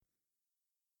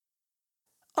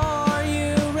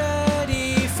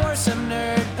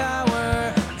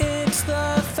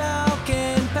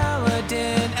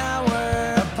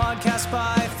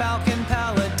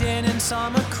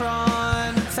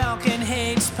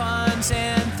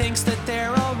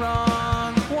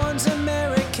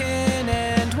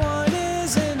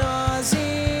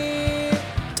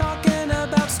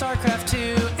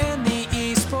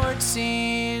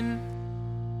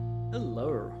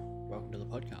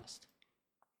podcast.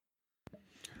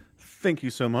 Thank you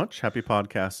so much. Happy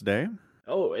podcast day.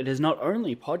 Oh, it is not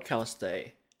only podcast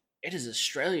day, it is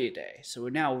Australia Day. So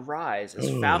we now rise as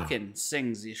Falcon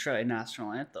sings the Australian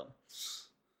national anthem.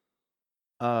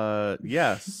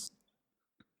 Yes.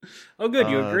 Oh, good,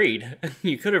 you agreed.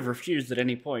 You could have refused at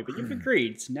any point, but you've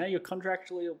agreed. So now you're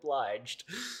contractually obliged.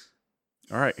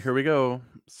 All right, here we go.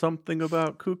 Something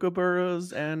about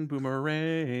kookaburras and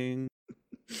boomerang.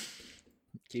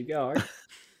 Keep going.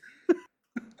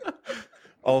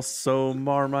 Also,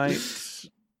 Marmite.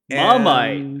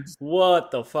 Marmite. and-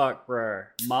 What the fuck, bro?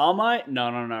 Marmite? No.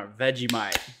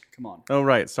 Vegemite. Come on. Oh,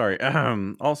 right. Sorry.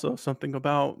 Also, something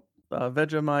about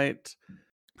Vegemite.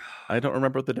 I don't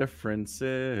remember what the difference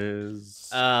is.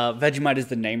 Vegemite is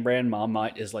the name brand.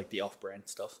 Marmite is like the off-brand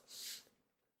stuff.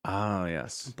 Ah,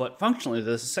 yes. But functionally,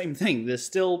 they're the same thing. They're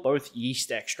still both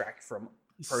yeast extract from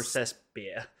processed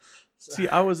beer. See,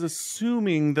 I was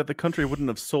assuming that the country wouldn't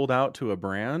have sold out to a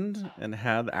brand and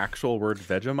had the actual word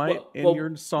Vegemite in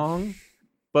your song.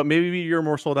 But maybe you're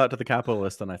more sold out to the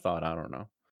capitalist than I thought. I don't know.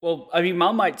 Well, I mean,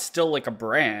 Marmite's still like a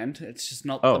brand. It's just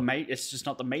not the main. It's just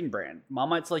not the main brand.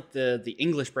 Marmite's like the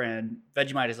English brand.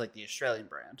 Vegemite is like the Australian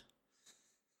brand.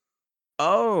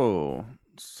 Oh,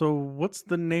 so what's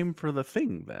the name for the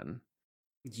thing then?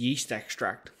 Yeast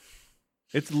extract.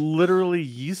 It's literally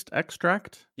yeast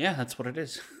extract? Yeah, that's what it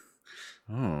is.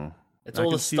 Oh, It's I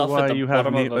all can the see stuff why at the you have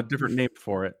bottom of a different name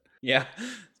for it. Yeah,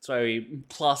 that's why we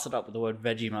class it up with the word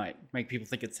Vegemite. Make people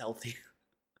think it's healthy.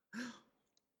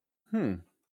 Hmm.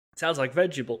 Sounds like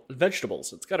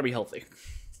vegetables. It's got to be healthy.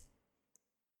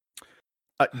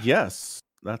 Yes,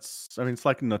 it's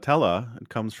like Nutella. It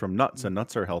comes from nuts, and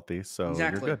nuts are healthy, so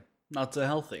Exactly. you're good. Nuts are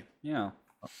healthy. Yeah.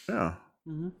 Yeah.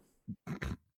 Mm-hmm.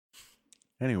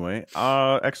 Anyway,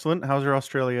 excellent. How's your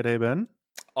Australia Day been?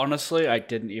 Honestly, I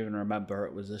didn't even remember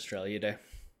it was Australia Day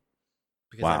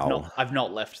because I've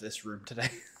not left this room today.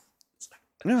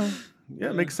 Yeah,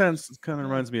 it makes sense. It kind of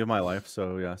reminds me of my life,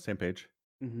 so yeah, same page.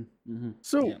 Mm-hmm, mm-hmm.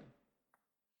 So, yeah.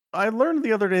 I learned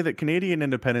the other day that Canadian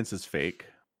independence is fake.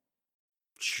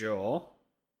 Sure.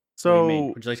 So, what do you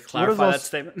mean? Would you like to clarify that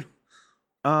statement?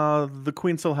 The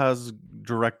Queen still has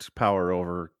direct power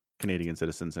over Canadian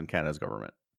citizens and Canada's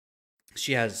government.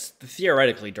 She has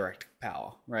theoretically direct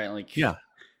power, right? Like, yeah,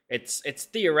 it's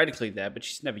theoretically there, but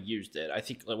she's never used it. I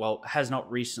think, has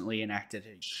not recently enacted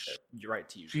your right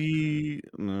to use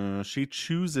it. She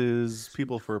chooses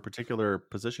people for a particular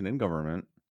position in government.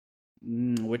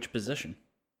 Which position?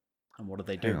 And what do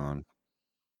they do? Hang on.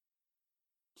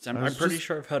 So I'm pretty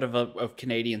sure I've heard of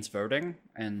Canadians voting,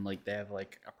 and like they have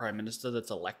like a prime minister that's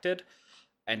elected,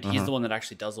 and he's the one that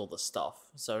actually does all the stuff.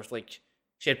 So it's like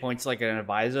she had points like an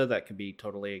advisor that could be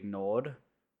totally ignored.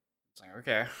 It's like,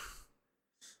 okay.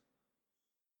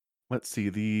 Let's see.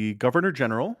 The Governor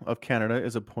General of Canada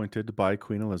is appointed by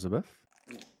Queen Elizabeth.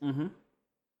 Mm-hmm.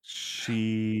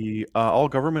 All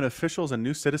government officials and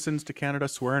new citizens to Canada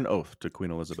swear an oath to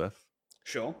Queen Elizabeth.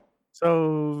 Sure.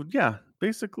 So yeah,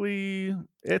 basically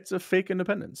it's a fake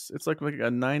independence. It's like a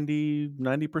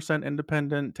 90%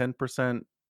 independent, 10%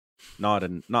 not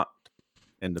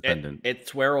independent.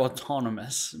 It's we're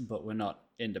autonomous, but we're not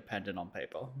independent on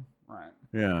paper. Right.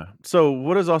 Yeah. So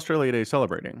what is Australia Day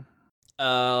celebrating?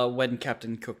 When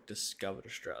Captain Cook discovered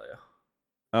Australia.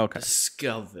 Okay.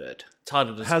 Discovered. It's hard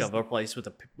to discover a place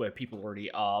where people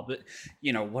already are, but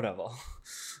whatever.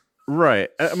 Right.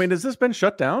 I mean, has this been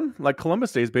shut down? Like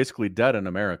Columbus Day is basically dead in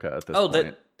America at this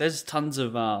point. There's tons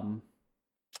of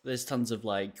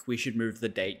like we should move the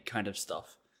date kind of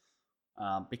stuff.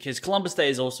 Because Columbus Day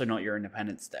is also not your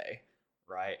Independence Day,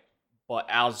 right? But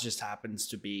ours just happens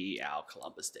to be our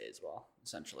Columbus Day as well,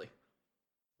 essentially.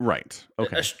 Right.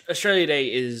 Okay. Australia Day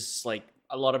is like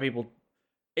a lot of people.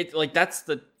 It like that's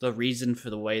the reason for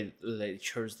the way they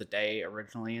chose the day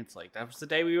originally. It's like that was the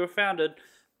day we were founded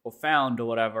or found or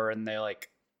whatever, and they like.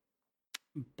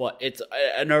 But it's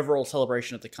an overall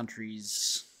celebration of the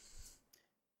country's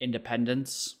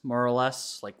independence, more or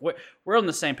less. Like we're on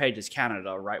the same page as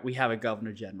Canada, right? We have a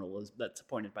Governor General that's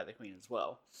appointed by the Queen as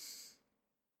well.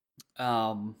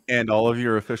 And all of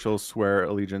your officials swear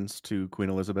allegiance to Queen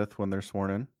Elizabeth when they're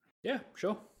sworn in? Yeah,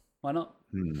 sure. Why not?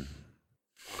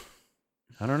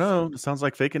 I don't know. It sounds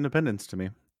like fake independence to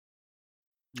me.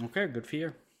 Okay, good for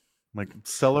you. Like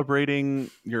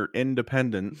celebrating your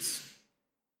independence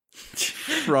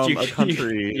from a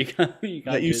country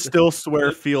that you still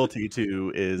swear fealty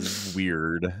to is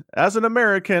weird. As an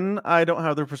American, I don't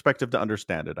have the perspective to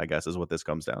understand it, I guess, is what this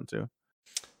comes down to.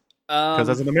 Because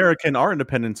as an American, our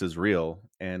independence is real,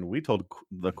 and we told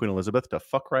the Queen Elizabeth to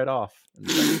fuck right off, and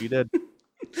she did.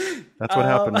 That's what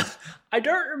happened. I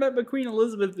don't remember Queen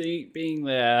Elizabeth being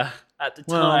there. at the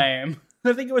time.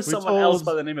 I think it was someone else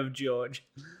by the name of George.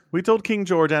 We told King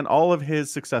George and all of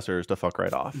his successors to fuck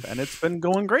right off, and it's been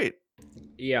going great.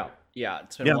 Yeah,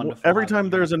 it's been wonderful. Every time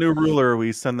there's a new ruler,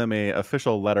 we send them a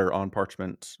official letter on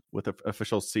parchment with an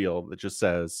official seal that just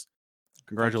says,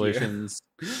 "Congratulations,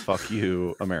 fuck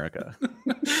you, America."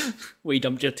 We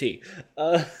dumped your tea.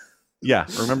 Yeah,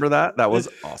 remember that? That was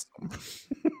awesome.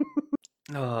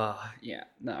 Yeah,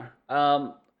 no.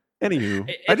 Anywho,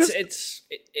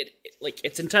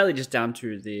 it's entirely just down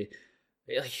to the,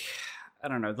 I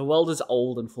don't know. The world is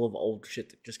old and full of old shit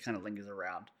that just kind of lingers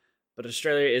around. But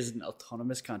Australia is an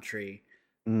autonomous country.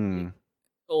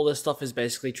 All this stuff is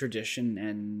basically tradition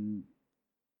and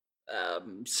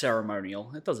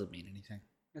ceremonial. It doesn't mean anything.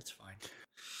 It's fine.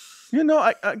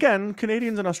 Again,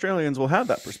 Canadians and Australians will have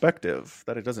that perspective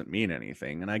that it doesn't mean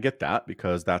anything. And I get that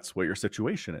because that's what your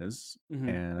situation is. Mm-hmm.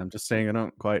 And I'm just saying I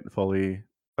don't quite fully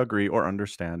agree or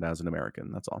understand as an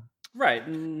American. That's all. Right.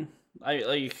 And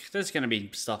there's going to be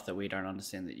stuff that we don't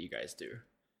understand that you guys do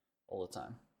all the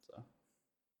time. So.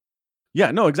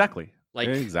 Yeah, no, exactly.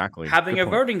 Exactly. Having a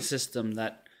voting system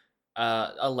that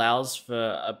allows for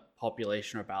a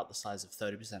population about the size of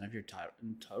 30% of your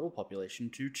total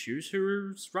population to choose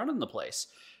who's running the place.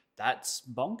 That's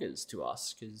bonkers to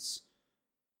us because,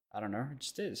 I don't know, it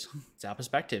just is. It's our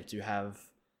perspective to have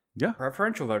a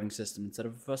preferential voting system instead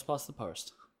of first past the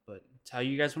post. But it's how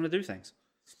you guys want to do things.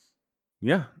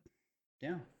 Yeah.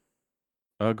 Yeah.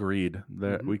 Agreed.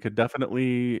 That we could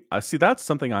definitely... see, that's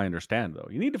something I understand, though.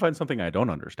 You need to find something I don't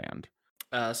understand.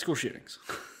 School shootings.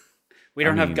 We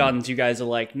don't have guns. You guys are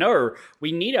like, no,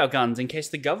 we need our guns in case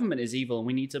the government is evil and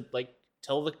we need to,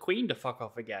 tell the Queen to fuck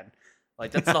off again.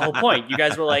 That's the whole point. You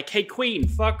guys were like, hey, Queen,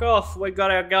 fuck off. We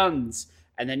got our guns.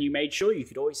 And then you made sure you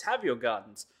could always have your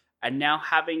guns. And now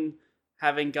having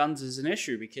guns is an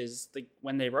issue because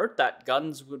when they wrote that,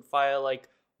 guns would fire,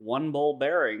 one ball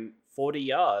bearing 40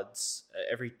 yards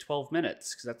every 12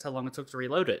 minutes because that's how long it took to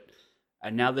reload it.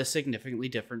 And now they're significantly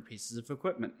different pieces of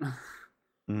equipment.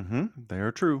 They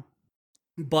are true.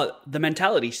 But the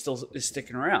mentality still is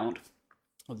sticking around.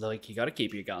 You got to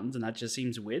keep your guns, and that just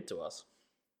seems weird to us.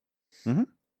 Yeah.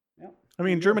 I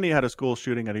mean, Germany had a school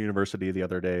shooting at a university the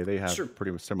other day. They have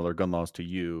pretty similar gun laws to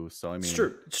you. So, I mean, it's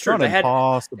true. It's not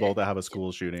impossible to have a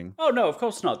school shooting. Oh, no, of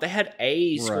course not. They had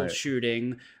a school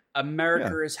shooting.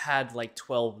 America has had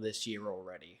 12 this year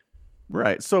already.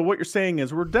 Right. So what you're saying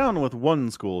is we're down with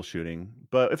one school shooting,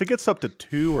 but if it gets up to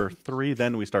 2 or 3,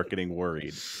 then we start getting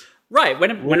worried. Right.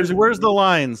 Where's the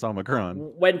lines, Omicron?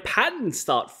 When patterns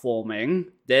start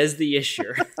forming, there's the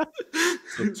issue.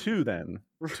 So 2 then.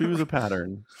 2's a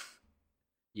pattern.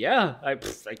 Yeah, I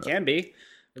can be.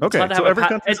 Okay, so every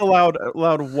country's allowed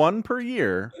 1 per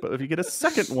year, but if you get a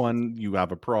second one, you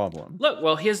have a problem. Look,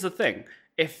 well, here's the thing.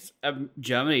 If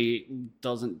Germany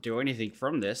doesn't do anything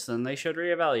from this, then they should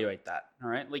reevaluate that. All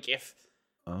right,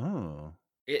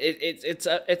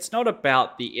 it's not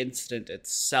about the incident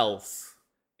itself.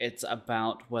 It's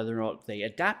about whether or not they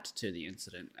adapt to the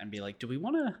incident and be like, do we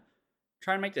want to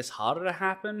try and make this harder to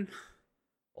happen,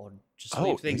 or just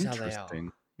leave things how they are?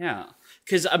 Yeah,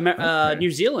 because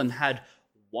New Zealand had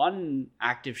one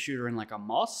active shooter in a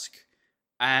mosque,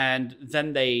 and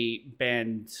then they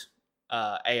banned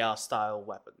AR-style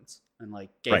weapons and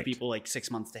gave people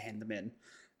 6 months to hand them in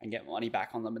and get money back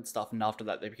on them and stuff. And after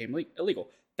that, they became illegal.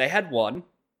 They had one,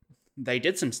 they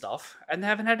did some stuff, and they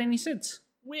haven't had any since.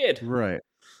 Weird, right?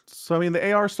 So I mean,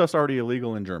 the AR stuff's already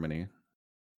illegal in Germany.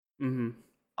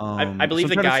 I believe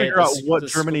the guy figure out what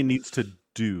Germany needs to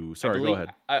do. Sorry, go ahead.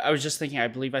 I was just thinking. I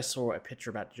believe I saw a picture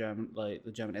about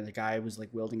the German, and the guy was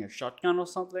wielding a shotgun or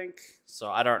something. So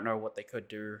I don't know what they could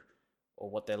do or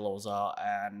what their laws are,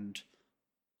 and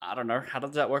I don't know, how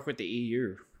does that work with the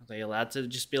EU? Are they allowed to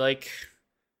just be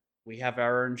we have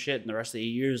our own shit, and the rest of the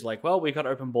EU is well, we got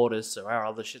open borders, so our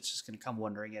other shit's just gonna come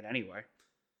wandering in anyway.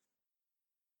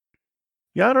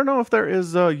 Yeah, I don't know if there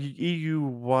is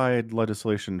EU-wide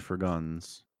legislation for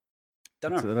guns.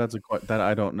 Don't know. That's that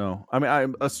I don't know. I mean, I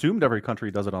assumed every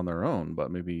country does it on their own, but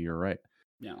maybe you're right.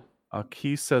 Yeah.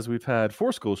 Keith says we've had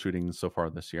 4 school shootings so far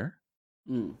this year.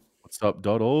 What's up,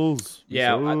 Doddles?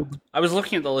 Yeah, I was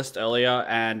looking at the list earlier,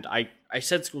 and I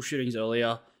said school shootings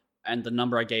earlier, and the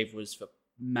number I gave was for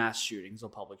mass shootings or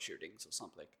public shootings or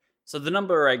something. So the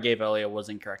number I gave earlier was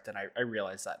incorrect, and I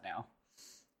realize that now.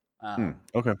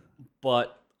 Okay.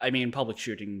 But, I mean, school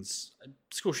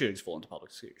shootings fall into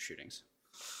public shootings.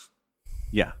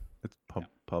 Yeah, it's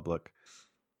public.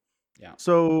 Yeah.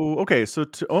 So, okay, so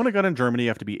to own a gun in Germany, you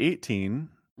have to be 18,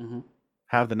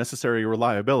 have the necessary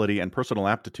reliability and personal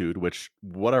aptitude, which,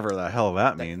 whatever the hell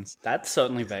that means. That's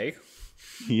certainly vague.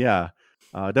 Yeah.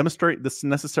 Demonstrate this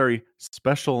necessary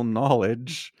special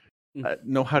knowledge.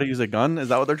 Know how to use a gun? Is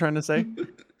that what they're trying to say?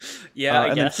 Yeah, I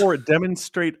and guess. then 4,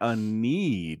 demonstrate a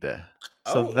need.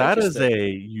 So that is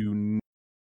you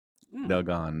need a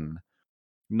gun.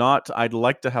 Not I'd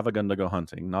like to have a gun to go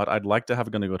hunting. Not I'd like to have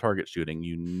a gun to go target shooting.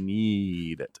 You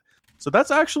need it. So that's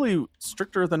actually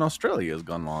stricter than Australia's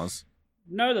gun laws.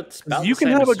 No, that's about you can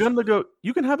have a gun to go.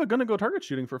 You can have a gun to go target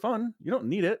shooting for fun. You don't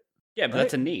need it. Yeah, but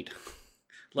that's a need.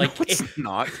 Like no, it's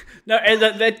not. No,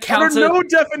 that counts. Under no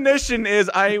definition is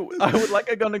I would like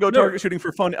a gun to go target shooting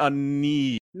for fun. A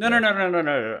need.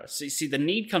 No. See, the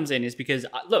need comes in is because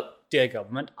look, dear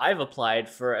government, I've applied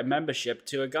for a membership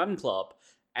to a gun club,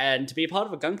 and to be a part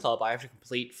of a gun club, I have to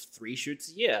complete 3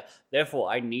 shoots a year. Therefore,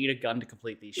 I need a gun to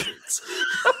complete these shoots.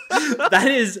 That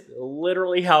is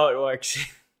literally how it works.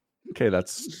 Okay,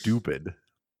 that's stupid.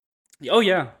 Oh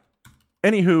yeah.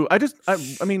 Anywho,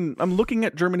 I mean, I'm looking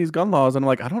at Germany's gun laws, and I'm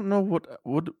like, I don't know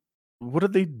what do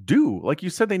they do? Like you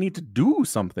said, they need to do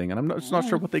something, and I'm just not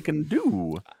sure what they can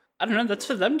do. I don't know. That's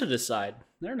for them to decide.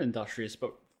 They're an industrious,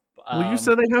 but well, you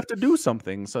said they have to do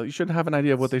something, so you should have an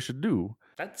idea of what they should do.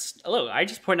 Look. I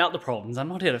just point out the problems. I'm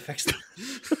not here to fix them.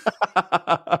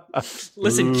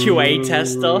 Listen, QA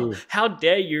tester, how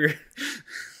dare you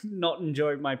not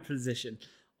enjoy my position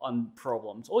on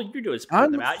problems? All you do is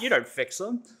point them out. You don't fix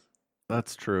them.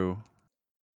 That's true.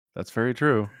 That's very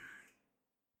true.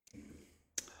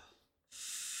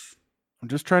 I'm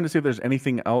just trying to see if there's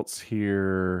anything else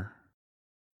here.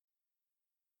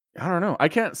 I don't know. I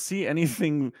can't see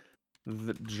anything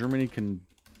that Germany can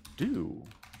do.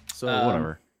 So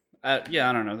whatever. Yeah,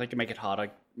 I don't know. They can make it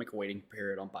harder, make a waiting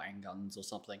period on buying guns or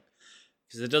something.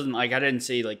 Because it doesn't, like, I didn't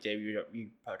see, like, you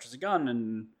purchase a gun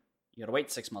and you gotta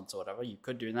wait 6 months or whatever. You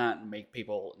could do that and make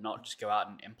people not just go out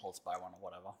and impulse buy one or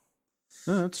whatever.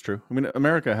 That's true. I mean,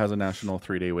 America has a national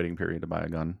 3-day waiting period to buy a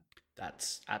gun.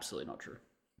 That's absolutely not true.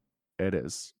 It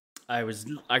is.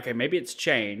 Okay, maybe it's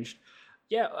changed.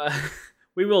 Yeah,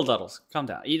 we will, Duddles. Calm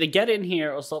down. Either get in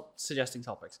here or stop suggesting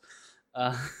topics.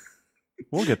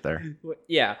 We'll get there.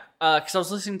 Yeah, because I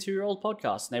was listening to your old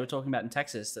podcast, and they were talking about in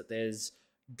Texas that there's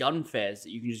gun fairs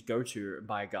that you can just go to and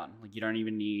buy a gun. Like, you don't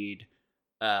even need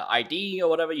ID or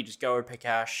whatever. You just go and pay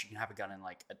cash. You can have a gun in,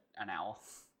 like, an hour.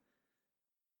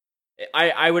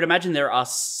 I would imagine there are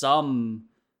some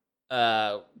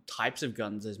types of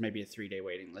guns there's maybe a 3-day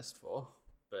waiting list for,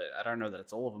 but I don't know that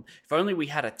it's all of them. If only we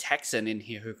had a Texan in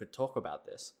here who could talk about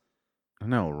this. I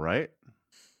know, right?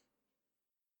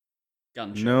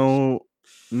 Gun shows.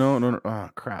 No. Oh,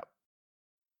 crap.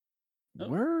 Oh.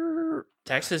 Where?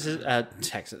 Texas is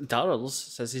Texas. Darrells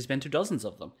says he's been to dozens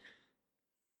of them.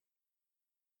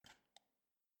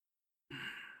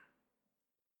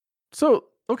 So,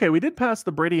 okay, we did pass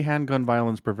the Brady Handgun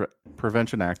Violence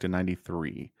Prevention Act in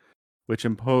 93, which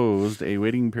imposed a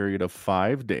waiting period of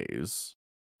 5 days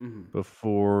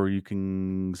before you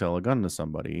can sell a gun to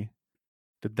somebody.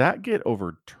 Did that get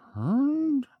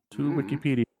overturned? To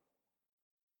Wikipedia.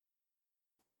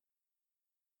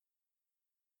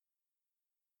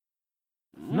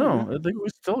 No, I think we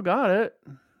still got it.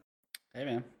 Hey,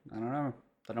 man. I don't know.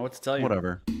 Don't know what to tell you.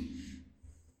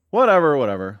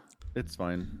 Whatever. It's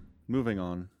fine. Moving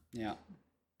on. Yeah.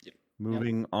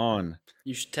 Moving on.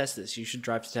 You should test this. You should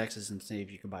drive to Texas and see if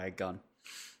you can buy a gun.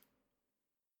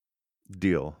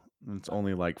 Deal. It's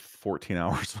only like 14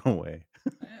 hours away.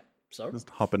 So? Just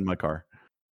hop in my car.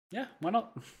 Yeah, why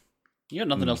not? You got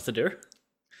nothing else to do.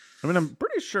 I mean, I'm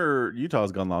pretty sure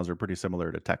Utah's gun laws are pretty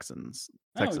similar to Texas's.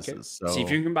 Okay. So see if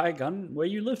you can buy a gun where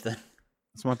you live then.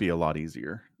 This might be a lot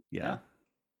easier. Yeah.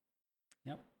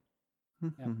 Yep.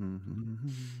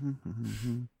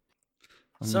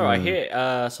 So I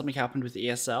hear something happened with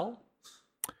ESL.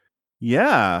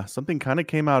 Yeah, something kind of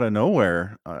came out of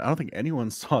nowhere. I don't think anyone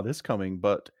saw this coming,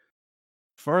 but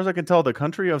as far as I can tell, the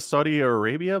country of Saudi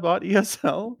Arabia bought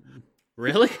ESL.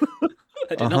 Really?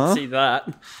 I did not see that.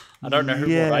 I don't know who.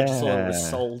 I just saw it was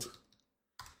sold.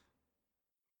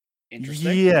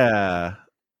 Interesting. Yeah.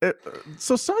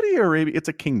 So Saudi Arabia, it's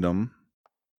a kingdom.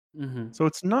 So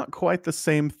it's not quite the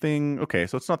same thing. Okay,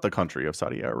 so it's not the country of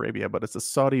Saudi Arabia, but it's a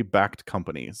Saudi-backed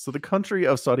company. So the country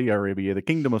of Saudi Arabia, the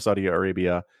kingdom of Saudi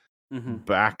Arabia,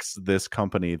 backs this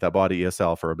company that bought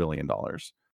ESL for $1 billion.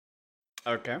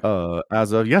 Okay.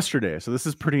 As of yesterday. So this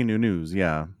is pretty new news.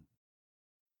 Yeah.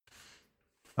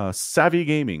 Savvy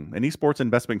Gaming, an esports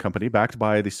investment company backed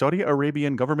by the Saudi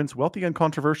Arabian government's wealthy and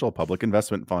controversial public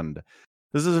investment fund.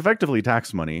 This is effectively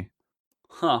tax money.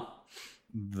 Huh.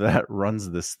 That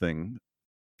runs this thing.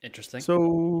 Interesting.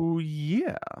 So,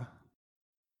 yeah.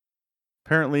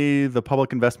 Apparently, the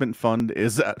public investment fund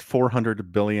is at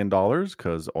 $400 billion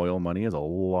because oil money is a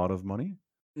lot of money.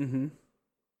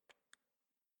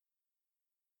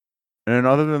 And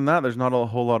other than that, there's not a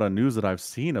whole lot of news that I've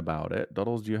seen about it.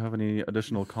 Duddles, do you have any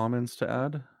additional comments to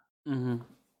add? Mm-hmm.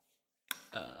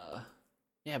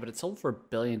 Yeah, but it sold for $1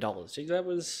 billion. Do you think that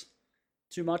was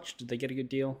too much? Did they get a good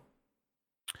deal?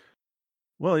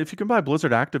 Well, if you can buy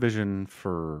Blizzard Activision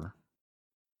for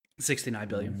 69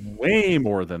 billion, way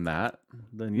more than that,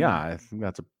 then yeah, I think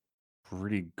that's a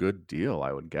pretty good deal,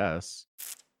 I would guess.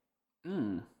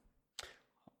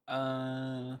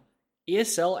 ESL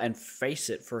and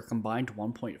Faceit for a combined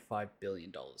 $1.5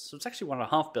 billion. So it's actually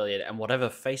 $1.5 billion, and whatever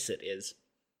Faceit is.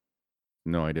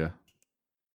 No idea.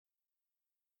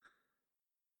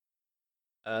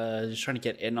 Just trying to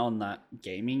get in on that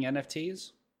gaming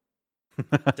NFTs.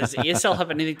 Does ESL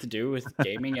have anything to do with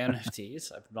gaming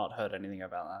NFTs? I've not heard anything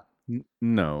about that.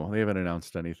 No, they haven't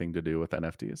announced anything to do with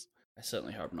NFTs. I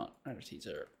certainly hope not. NFTs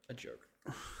are a joke.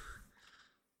 The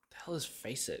hell is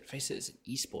Faceit? Faceit is an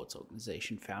esports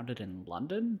organization founded in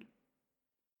London.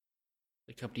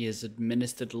 The company has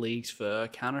administered leagues for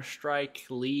Counter-Strike,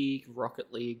 League,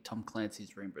 Rocket League, Tom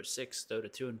Clancy's Rainbow Six,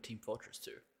 Dota 2, and Team Fortress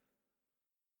 2.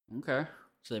 Okay.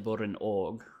 So they bought an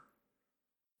org.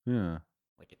 Yeah.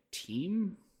 Like a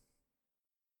team?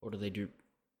 Or do they do...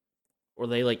 Or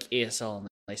they like ESL and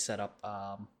they set up...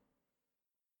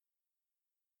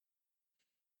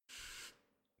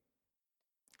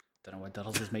 Don't know why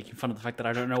Duddles is making fun of the fact that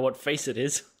I don't know what Faceit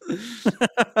is.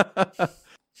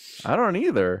 I don't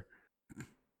either.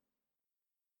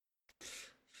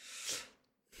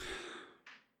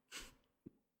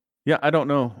 Yeah, I don't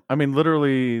know. I mean,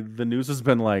 literally, the news has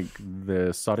been like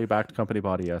the Saudi-backed company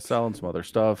bought ESL and some other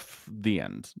stuff. The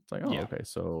end. It's like, oh, yeah. Okay,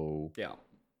 so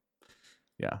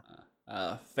yeah.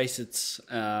 Faceit's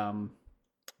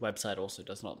website also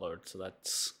does not load, so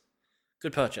that's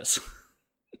good purchase.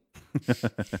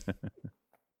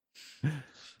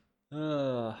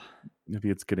 Maybe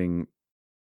it's getting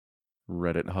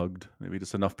Reddit hugged. Maybe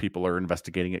just enough people are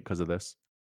investigating it because of this.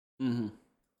 Mm-hmm.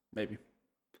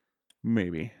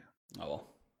 Maybe. Oh,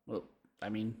 well, I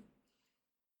mean,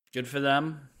 good for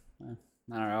them.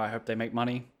 I don't know. I hope they make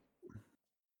money.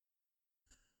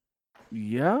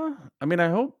 Yeah. I mean, I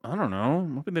don't know.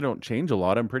 I'm hoping they don't change a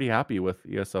lot. I'm pretty happy with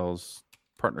ESL's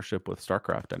partnership with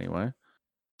StarCraft anyway.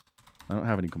 I don't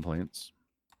have any complaints.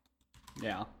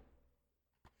 Yeah.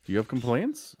 Do you have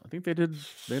complaints? I think they've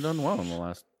done well in the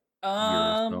last year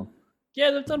or so.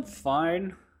 Yeah, they've done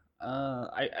fine.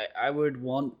 I would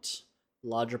want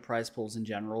larger prize pools in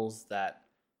generals that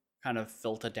kind of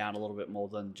filter down a little bit more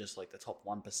than just like the top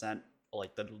 1%, or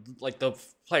like the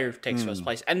player who takes first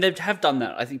place. And they have done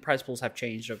that. I think prize pools have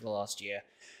changed over the last year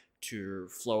to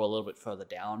flow a little bit further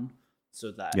down,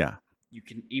 so that you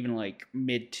can even like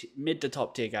mid to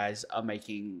top tier guys are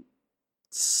making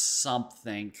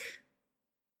something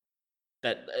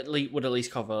that would at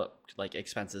least cover like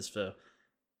expenses for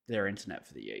their internet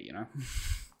for the year, you know?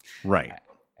 Right.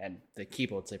 And the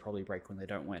keyboards they probably break when they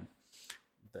don't win.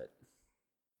 But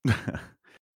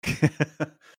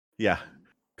yeah.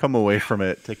 Come away from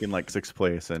it taking like 6th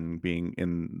place and being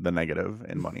in the negative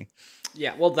in money.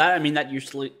 Yeah, well that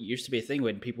used to be a thing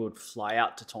when people would fly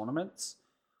out to tournaments.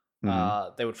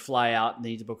 Mm-hmm. They would fly out and they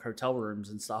need to book hotel rooms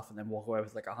and stuff and then walk away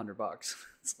with like $100.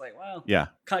 It's like, well, yeah,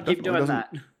 can't keep doing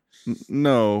that.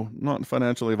 No, not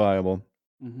financially viable.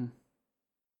 Mm-hmm.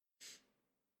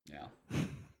 Yeah.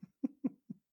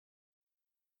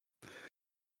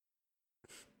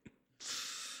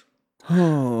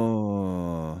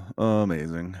 Oh,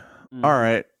 amazing. Mm-hmm. All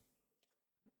right.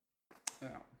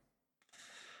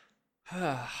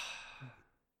 Yeah.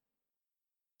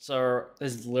 So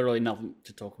there's literally nothing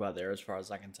to talk about there as far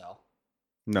as I can tell.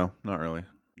 No, not really.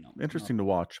 No, interesting to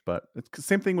watch, but it's the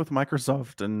same thing with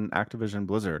Microsoft and Activision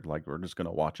Blizzard. Like, we're just going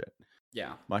to watch it.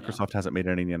 Yeah. Microsoft hasn't made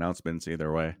any announcements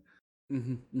either way.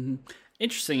 Mm-hmm, mm-hmm.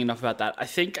 Interesting enough about that. I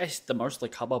think the most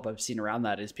like hubbub I've seen around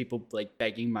that is people like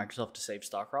begging Microsoft to save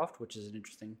StarCraft, which is an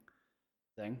interesting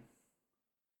thing.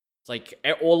 It's like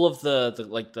all of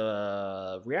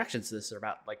the reactions to this are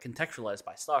about like contextualized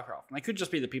by StarCraft, and it could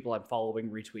just be the people I'm following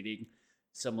retweeting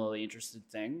similarly interested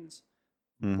things.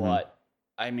 Mm-hmm. But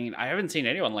I mean, I haven't seen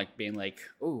anyone like being like,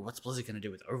 "Oh, what's Blizzard going to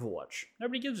do with Overwatch?"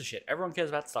 Nobody gives a shit. Everyone cares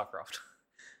about StarCraft.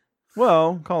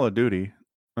 Well, Call of Duty.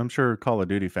 I'm sure Call of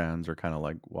Duty fans are kind of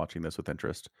like watching this with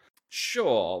interest.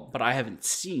 Sure, but I haven't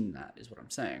seen that, is what I'm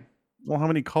saying. Well, how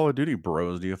many Call of Duty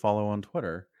bros do you follow on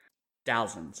Twitter?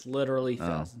 Thousands, literally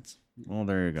thousands. Well,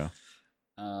 there you go.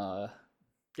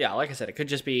 Yeah, like I said, it could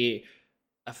just be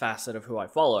a facet of who I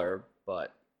follow,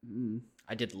 but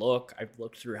I did look. I've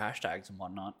looked through hashtags and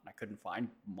whatnot, and I couldn't find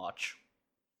much.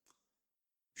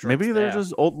 Maybe they're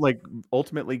just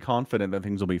ultimately confident that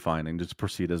things will be fine and just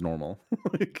proceed as normal.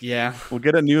 Yeah. We'll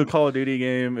get a new Call of Duty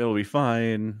game. It'll be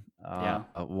fine.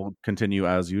 We'll continue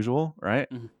as usual, right?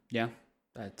 Mm-hmm. Yeah,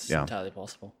 that's entirely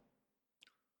possible.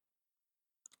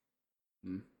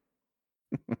 Mm.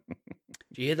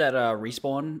 Do you hear that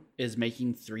Respawn is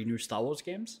making 3 new Star Wars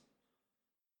games?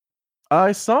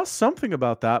 I saw something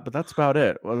about that, but that's about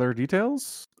it. Are there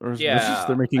details? Or is this just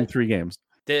they're making 3 games?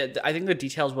 I think the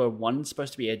details were one's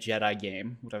supposed to be a Jedi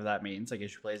game, whatever that means. I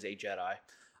guess you play as a Jedi.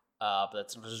 But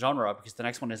that's not a genre because the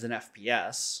next one is an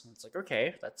FPS. It's like,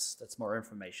 okay, that's more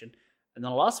information. And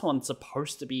then the last one's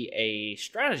supposed to be a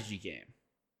strategy game.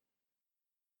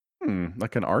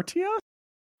 Like an RTS?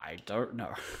 I don't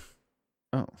know.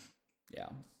 Oh. Yeah.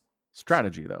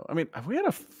 Strategy, though. I mean, have we had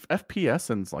a FPS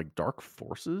since, like, Dark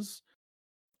Forces?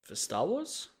 For Star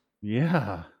Wars?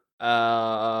 Yeah.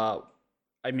 I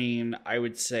mean, I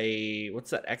would say,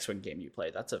 what's that X-Wing game you play?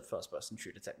 That's a first-person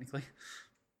shooter, technically.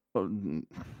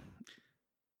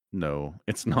 No,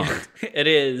 it's not. It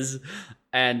is.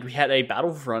 And we had a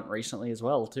Battlefront recently as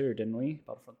well, too, didn't we?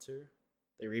 Battlefront 2.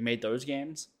 They remade those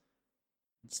games.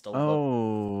 That's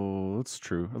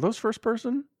true. Are those first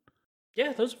person?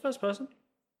 Yeah, those are first person.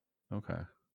 Okay.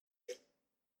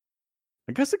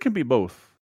 I guess it can be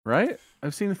both, right?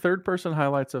 I've seen third person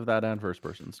highlights of that and first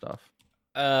person stuff.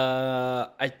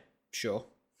 Sure.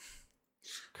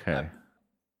 Okay.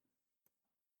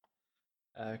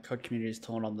 Code community is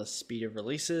torn on the speed of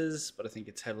releases, but I think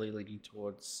it's heavily leaning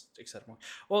towards acceptable.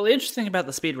 Well, the interesting about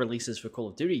the speed releases for Call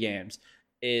of Duty games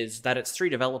is that it's 3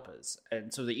 developers,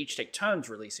 and so they each take turns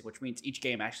releasing, which means each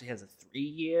game actually has a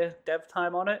 3-year dev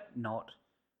time on it, not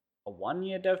a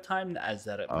 1-year dev time, as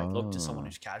that it might look to someone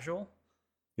who's casual.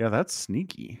 Yeah, that's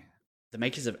sneaky. The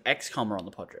makers of XCOM are on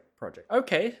the project.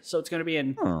 Okay, so it's going to be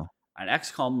an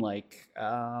XCOM like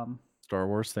Star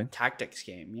Wars thing, tactics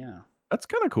game. Yeah, that's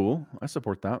kind of cool. I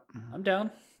support that. I'm down.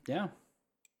 Yeah,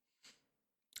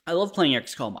 I love playing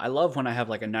XCOM. I love when I have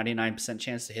like a 99%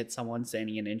 chance to hit someone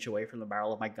standing an inch away from the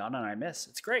barrel of my gun and I miss.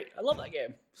 It's great. I love that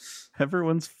game.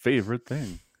 Everyone's favorite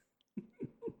thing.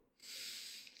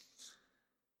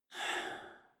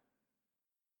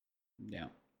 Yeah.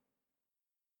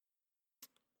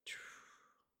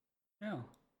 Yeah. I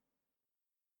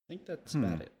think that's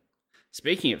about it.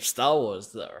 Speaking of Star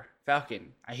Wars, though,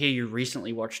 Falcon, I hear you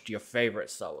recently watched your favorite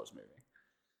Star Wars movie.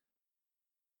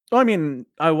 Well, I mean,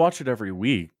 I watch it every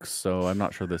week, so I'm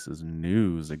not sure this is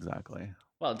news exactly.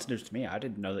 Well, it's news to me. I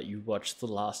didn't know that you watched The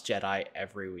Last Jedi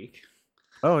every week.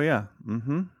 Oh, yeah.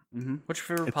 What's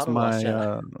your favorite part of The Last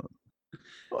Jedi?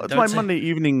 Well, it's my Monday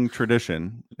evening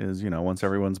tradition is, once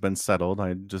everyone's been settled,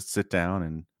 I just sit down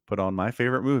and put on my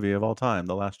favorite movie of all time,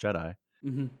 The Last Jedi.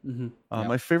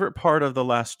 My favorite part of The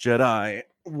Last Jedi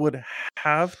would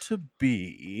have to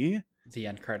be the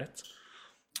end credits.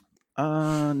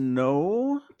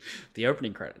 No. The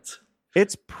opening credits.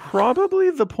 It's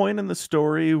probably the point in the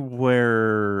story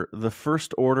where the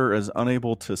First Order is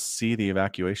unable to see the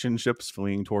evacuation ships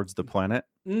fleeing towards the planet.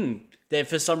 They're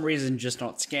for some reason just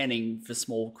not scanning for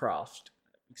small craft.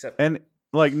 And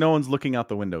like no one's looking out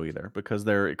the window either because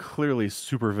they're clearly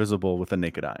super visible with the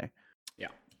naked eye. Yeah.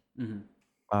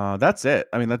 That's it.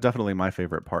 I mean, that's definitely my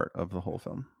favorite part of the whole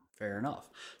film. Fair enough.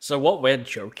 So what we're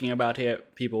joking about here,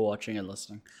 people watching and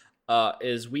listening,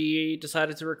 is we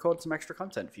decided to record some extra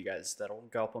content for you guys that'll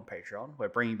go up on Patreon. We're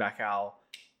bringing back our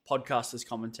podcasters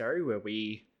commentary where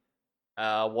we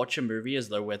watch a movie as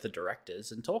though we're the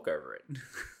directors and talk over it.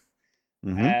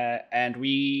 And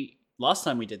last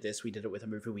time we did this, we did it with a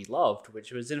movie we loved,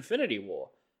 which was Infinity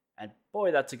War. And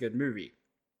boy, that's a good movie.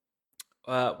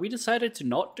 We decided to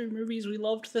not do movies we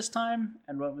loved this time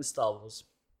and went with Star Wars.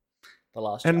 The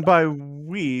Last Jedi. And by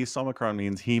we, Somicron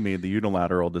means he made the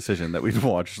unilateral decision that we'd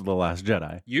watch The Last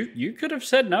Jedi. You could have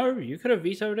said no. You could have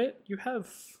vetoed it. You have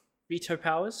veto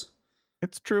powers.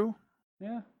 It's true.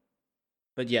 Yeah.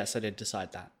 But yes, I did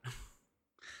decide that.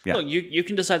 Yeah. Look, you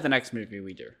can decide the next movie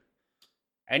we do.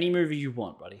 Any movie you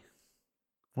want, buddy.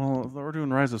 Well, we're doing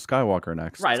Rise of Skywalker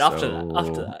next. Right, after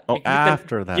that. Oh,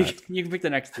 after that. You can pick the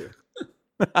next 2.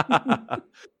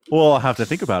 Well, I'll have to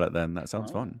think about it then. That sounds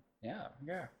fun. Yeah.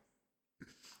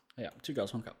 Yeah, 2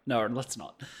 girls, 1 cup. No, let's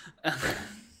not.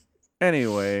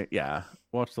 Anyway, yeah,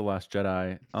 watch The Last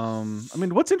Jedi. I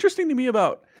mean, what's interesting to me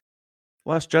about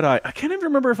Last Jedi, I can't even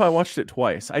remember if I watched it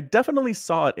twice. I definitely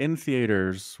saw it in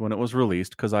theaters when it was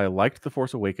released because I liked The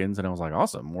Force Awakens and I was like,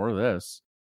 awesome, more of this.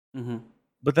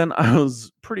 But then I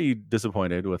was pretty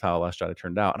disappointed with how Last Jedi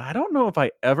turned out. And I don't know if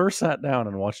I ever sat down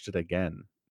and watched it again.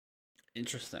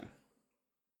 Interesting.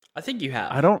 I think you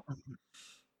have.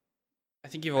 I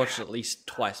think you've watched it at least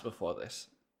twice before this.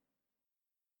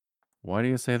 Why do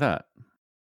you say that?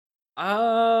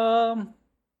 I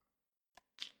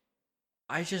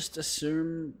just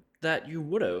assume that you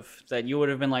would have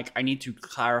been like, I need to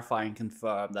clarify and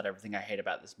confirm that everything I hate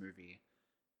about this movie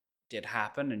did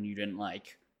happen, and you didn't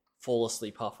like fall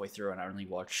asleep halfway through and only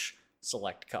watch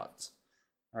select cuts,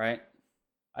 right?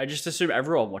 I just assume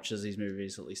everyone watches these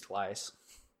movies at least twice.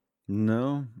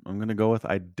 No, I'm gonna go with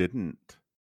I didn't.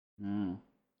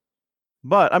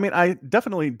 But I mean, I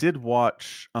definitely did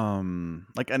watch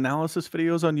like analysis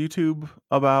videos on YouTube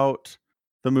about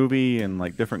the movie and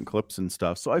like different clips and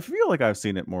stuff. So I feel like I've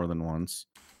seen it more than once.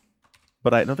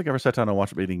 But I don't think I ever sat down and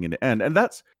watched it beginning to end. And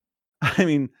that's, I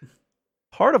mean,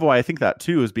 part of why I think that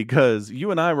too is because you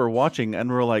and I were watching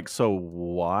and we're like, so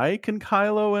why can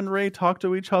Kylo and Rey talk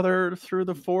to each other through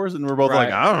the Force? And we're both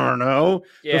like, I don't know.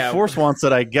 Yeah, the Force wants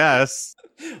it, I guess.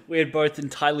 We had both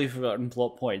entirely forgotten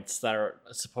plot points that are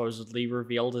supposedly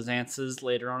revealed as answers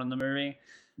later on in the movie.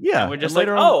 Yeah, and we're just like,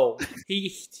 oh,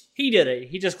 he did it.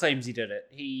 He just claims he did it.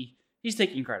 He's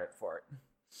taking credit for it.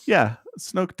 Yeah,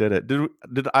 Snoke did it.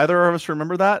 Did either of us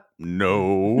remember that?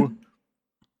 No.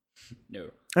 No.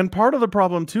 And part of the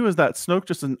problem too is that Snoke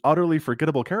just an utterly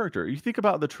forgettable character. You think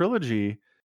about the trilogy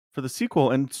for the sequel,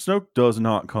 and Snoke does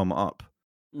not come up.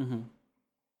 Mm-hmm.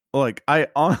 Like I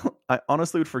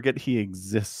honestly would forget he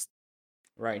exists.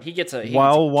 Right, he gets a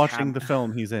watching the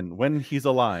film he's in when he's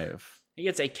alive. He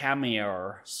gets a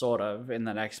cameo, sort of, in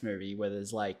the next movie where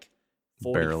there's like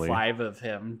 45 of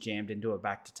him jammed into a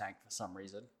bacta tank for some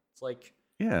reason. It's like,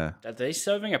 yeah, are they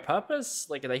serving a purpose?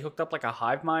 Like, are they hooked up like a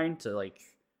hive mind to like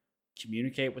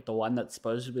communicate with the one that's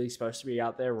supposed to be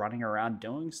out there running around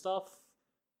doing stuff?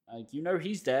 Like,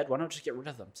 he's dead. Why not just get rid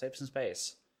of them? Save some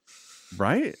space.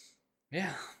 Right?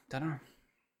 Yeah, don't know.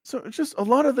 So it's just a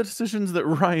lot of the decisions that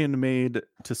Rian made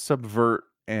to subvert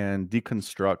and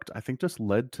deconstruct, I think, just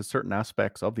led to certain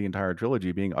aspects of the entire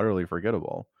trilogy being utterly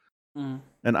forgettable. Mm.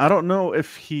 And I don't know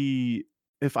if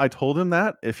I told him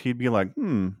that, if he'd be like,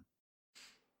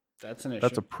 that's an issue.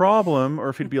 That's a problem, or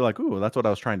if he'd be like, ooh, that's what I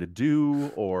was trying to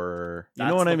do, or you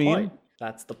know what I mean? Point.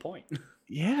 That's the point.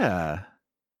 Yeah.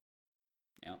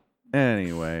 Yeah.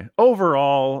 Anyway,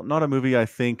 overall, not a movie I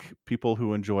think people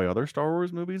who enjoy other Star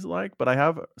Wars movies like, but I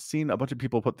have seen a bunch of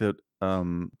people put the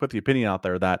opinion out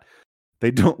there that they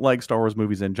don't like Star Wars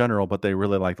movies in general, but they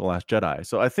really like The Last Jedi.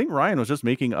 So I think Rian was just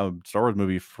making a Star Wars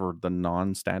movie for the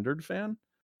non-standard fan,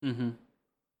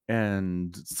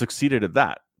 and succeeded at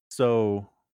that. So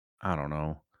I don't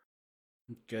know.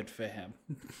 Good for him.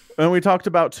 And we talked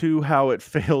about too how it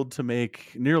failed to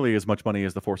make nearly as much money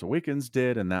as The Force Awakens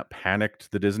did, and that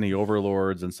panicked the Disney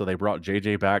overlords, and so they brought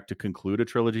JJ back to conclude a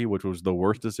trilogy, which was the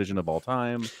worst decision of all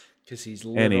time. Because he's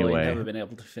literally never been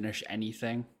able to finish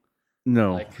anything.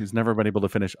 No, he's never been able to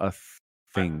finish a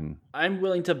thing. I'm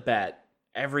willing to bet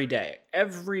every day,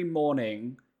 every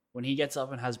morning when he gets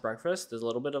up and has breakfast, there's a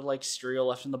little bit of like cereal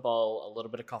left in the bowl, a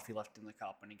little bit of coffee left in the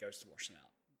cup, and he goes to wash it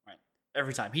out. Right,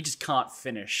 every time he just can't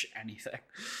finish anything.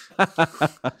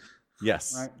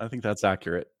 Yes, right? I think that's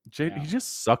accurate. He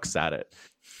just sucks at it.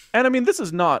 And I mean, this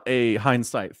is not a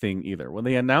hindsight thing either. When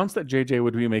they announced that JJ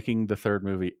would be making the third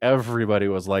movie, everybody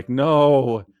was like,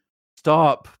 "No,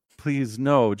 stop." Please,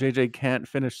 no, JJ can't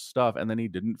finish stuff. And then he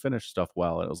didn't finish stuff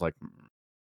well. It was like,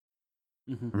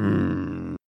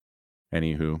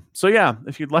 Anywho. So yeah,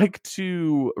 if you'd like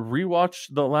to rewatch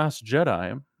The Last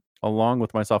Jedi along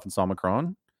with myself and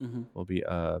Somicron, will be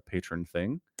a patron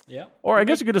thing. Yeah. Or I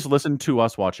guess you could just listen to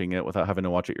us watching it without having to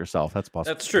watch it yourself. That's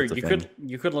possible. That's true.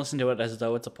 You could listen to it as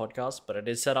though it's a podcast, but it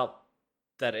is set up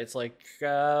that it's like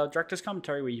director's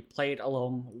commentary where you play it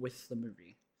along with the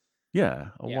movie. Yeah,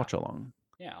 a watch along.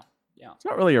 Yeah. It's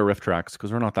not really a riff tracks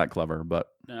because we're not that clever, but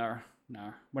no,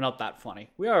 we're not that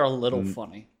funny. We are a little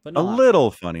funny, but not a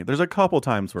little funny. There's a couple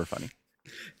times we're funny.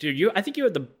 Dude, I think you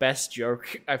had the best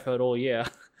joke I've heard all year.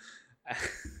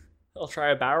 I'll try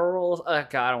a barrel roll.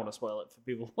 God, I don't want to spoil it for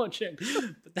people watching.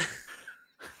 But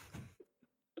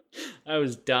I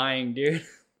was dying, dude.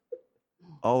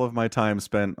 All of my time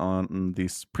spent on the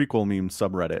prequel meme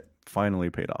subreddit finally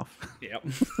paid off. Yep.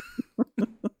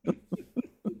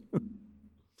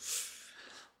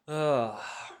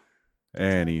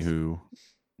 Anywho,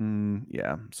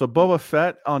 yeah. So Boba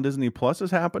Fett on Disney Plus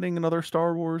is happening. Another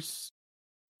Star Wars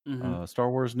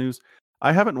news.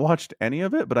 I haven't watched any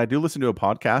of it, but I do listen to a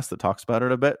podcast that talks about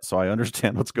it a bit, so I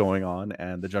understand what's going on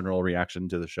and the general reaction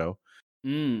to the show.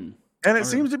 And it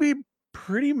seems to be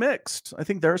pretty mixed. I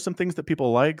think there are some things that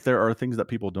people like. There are things that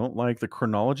people don't like. The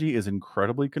chronology is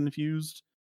incredibly confused.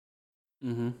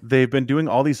 They've been doing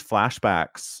all these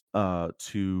flashbacks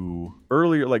to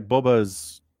earlier, like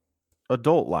Boba's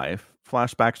adult life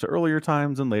flashbacks to earlier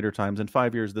times and later times, and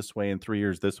 5 years this way and 3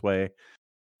 years this way.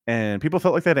 And people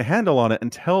felt like they had a handle on it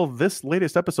until this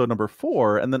latest episode, number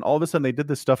 4, and then all of a sudden they did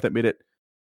this stuff that made it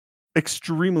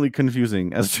extremely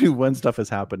confusing as to when stuff is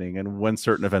happening and when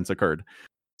certain events occurred.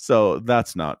 So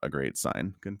that's not a great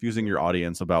sign. Confusing your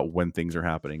audience about when things are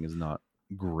happening is not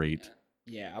great.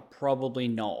 Yeah, probably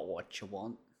not what you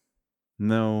want.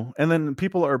 No. And then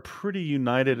people are pretty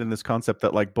united in this concept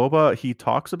that, like, Boba, he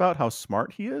talks about how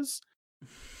smart he is.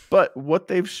 But what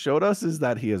they've showed us is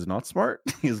that he is not smart.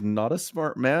 He is not a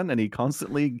smart man, and he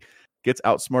constantly gets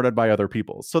outsmarted by other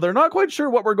people. So they're not quite sure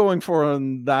what we're going for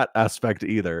on that aspect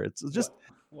either. It's just,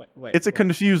 it's a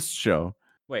confused show.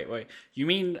 Wait. You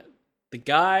mean the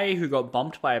guy who got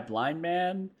bumped by a blind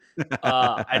man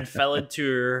and fell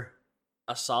into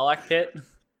a Sarlacc pit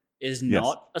is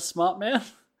not a smart man?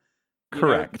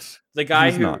 Correct. The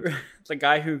guy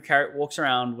who walks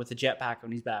around with a jetpack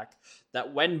on his back,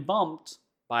 that when bumped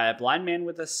by a blind man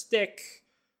with a stick,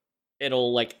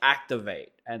 it'll like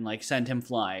activate and like send him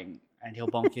flying, and he'll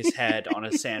bonk his head on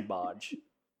a sand barge.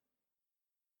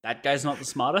 That guy's not the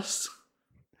smartest?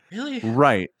 Really?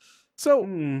 Right. So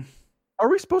are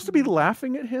we supposed to be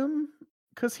laughing at him?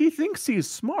 Because he thinks he's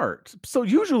smart. So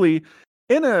usually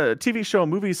in a TV show,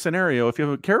 movie scenario, if you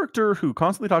have a character who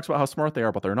constantly talks about how smart they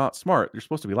are, but they're not smart, you're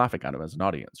supposed to be laughing at him as an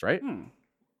audience, right?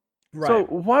 Right. So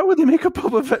why would they make a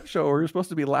Boba Fett show where you're supposed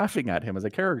to be laughing at him as a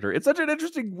character? It's such an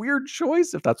interesting, weird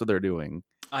choice if that's what they're doing.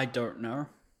 I don't know.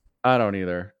 I don't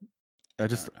either.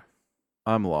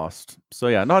 I'm lost. So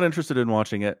yeah, not interested in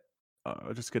watching it.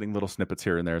 Just getting little snippets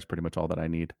here and there is pretty much all that I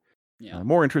need. Yeah.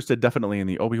 More interested definitely in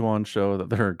the Obi-Wan show that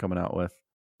they're coming out with.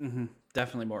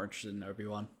 Definitely more interested in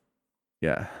Obi-Wan.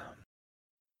 Yeah.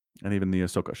 And even the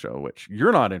Ahsoka show, which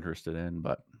you're not interested in,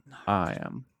 but I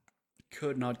am.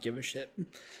 Could not give a shit.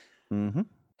 This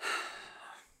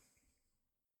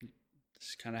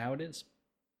is kind of how it is.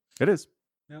 It is.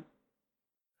 Yep.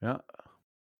 Yeah.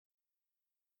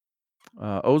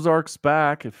 Ozark's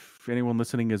back. If anyone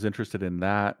listening is interested in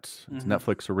that, it's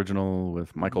Netflix original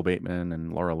with Michael Bateman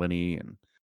and Laura Linney and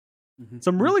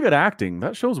some really good acting.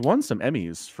 That show's won some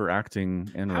Emmys for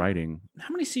acting and writing.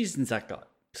 How many seasons that got?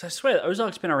 Because I swear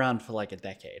Ozark's been around for like a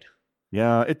decade.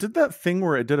 Yeah, it did that thing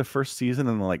where it did a first season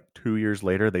and like 2 years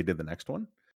later they did the next one.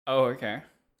 Oh, okay.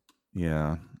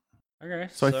 Yeah. Okay.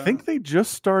 So I think they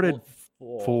just started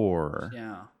 4.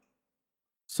 Yeah.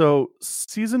 So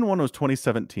season 1 was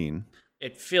 2017.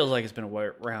 It feels like it's been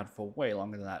around for way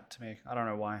longer than that to me. I don't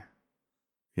know why.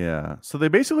 Yeah. So they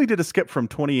basically did a skip from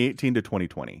 2018 to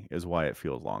 2020 is why it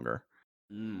feels longer.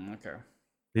 Okay.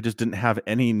 They just didn't have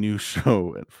any new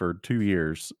show for 2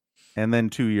 years. And then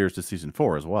 2 years to season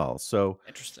 4 as well. So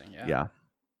interesting, yeah.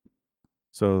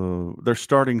 So they're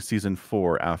starting season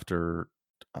 4 after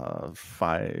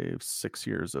 5-6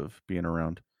 years of being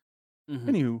around.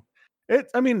 Anywho,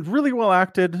 really well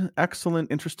acted,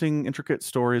 excellent, interesting, intricate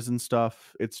stories and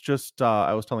stuff. It's just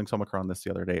I was telling Somicron this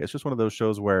the other day. It's just one of those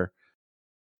shows where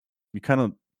you kind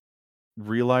of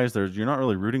realize you're not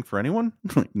really rooting for anyone.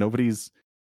 Like nobody's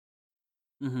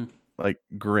like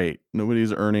great.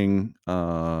 Nobody's earning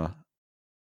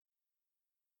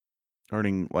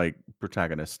like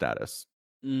protagonist status.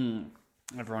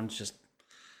 Everyone's just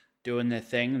doing their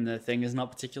thing, and their thing is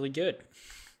not particularly good.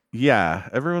 Yeah,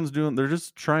 they're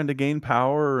just trying to gain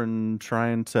power and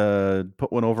trying to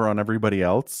put one over on everybody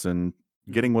else and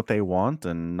getting what they want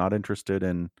and not interested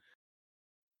in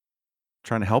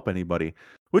trying to help anybody,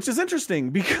 which is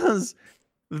interesting because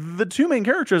the two main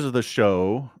characters of the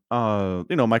show,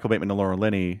 Michael Bateman and Laura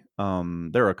Linney,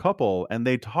 they're a couple, and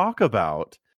they talk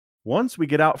about once we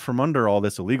get out from under all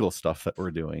this illegal stuff that we're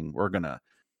doing, we're going to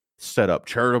set up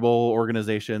charitable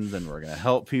organizations and we're going to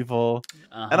help people.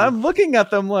 And I'm looking at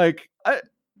them like,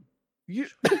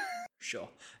 sure.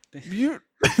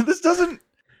 This doesn't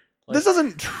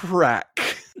track.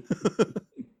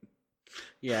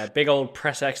 Yeah, big old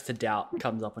press X to doubt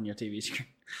comes up on your TV screen.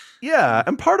 Yeah,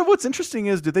 and part of what's interesting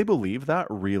is, do they believe that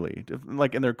really?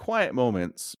 Like in their quiet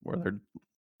moments where they're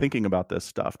thinking about this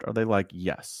stuff, are they like,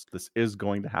 yes, this is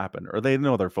going to happen? Or they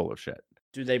know they're full of shit?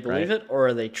 Do they believe it, or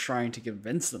are they trying to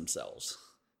convince themselves?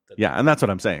 Yeah, and that's what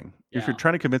I'm saying. If you're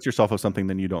trying to convince yourself of something,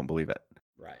 then you don't believe it.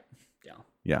 Right. Yeah.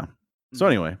 Yeah. So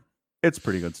anyway, it's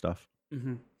pretty good stuff.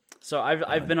 So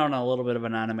I've been on a little bit of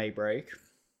an anime break.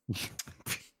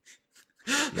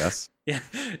 Yes. Yeah.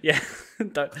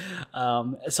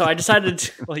 So I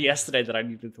decided, yesterday that I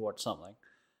needed to watch something.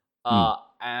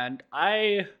 And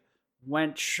I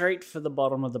went straight for the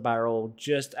bottom of the barrel,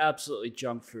 just absolutely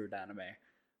junk food anime.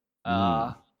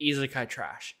 Isekai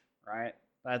trash, right?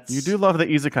 You do love the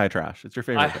isekai trash. It's your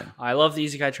favorite thing. I love the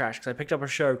isekai trash because I picked up a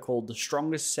show called The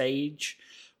Strongest Sage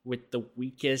with the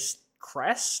Weakest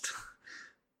Crest.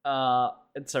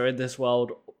 And so in this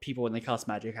world, people when they cast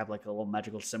magic have like a little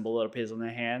magical symbol that appears on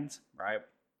their hands, right?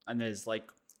 And there's like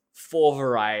 4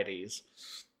 varieties.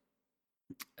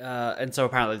 And so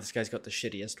apparently this guy's got the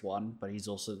shittiest one, but he's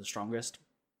also the strongest.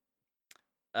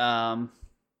 God,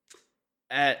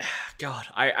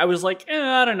 I was like,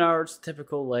 I don't know, it's a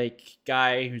typical like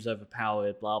guy who's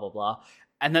overpowered, blah blah blah.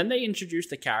 And then they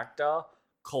introduced a character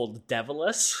called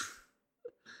Devilus,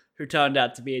 who turned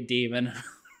out to be a demon.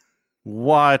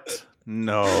 What?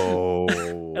 No.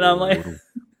 And I'm like,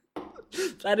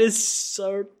 that is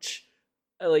such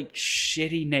a like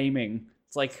shitty naming.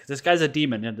 It's like, this guy's a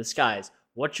demon in disguise.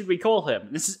 What should we call him?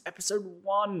 This is episode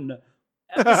 1.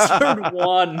 Episode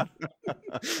 1.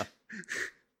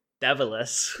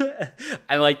 Devilus.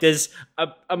 And like there's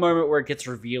a moment where it gets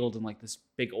revealed in like this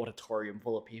big auditorium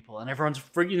full of people and everyone's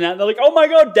freaking out. They're like, oh my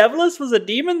god, Devilus was a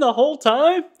demon the whole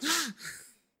time?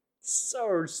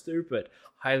 So stupid.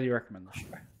 Highly recommend the show.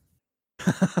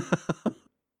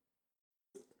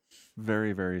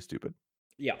 Very, very stupid.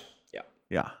 Yeah.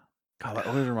 God, that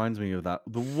always reminds me of that.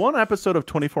 The one episode of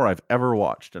 24 I've ever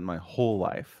watched in my whole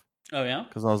life. Oh, yeah?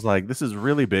 Because I was like, this is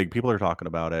really big. People are talking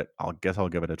about it. I'll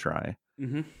give it a try.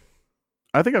 Mm-hmm.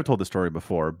 I think I've told the story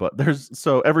before, but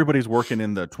everybody's working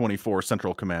in the 24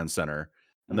 Central Command Center,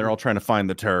 and they're all trying to find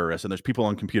the terrorists, and there's people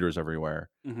on computers everywhere.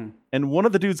 Mm-hmm. And one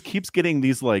of the dudes keeps getting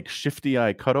these like shifty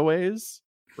eye cutaways,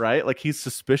 right? Like he's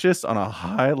suspicious on a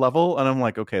high level, and I'm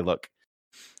like, okay, look,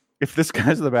 if this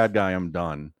guy's the bad guy, I'm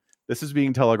done. This is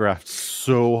being telegraphed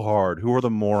so hard. Who are the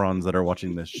morons that are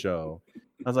watching this show?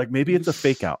 I was like, maybe it's a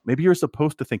fake out. Maybe you're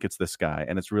supposed to think it's this guy,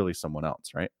 and it's really someone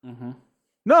else, right? Mm-hmm.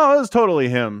 No, it was totally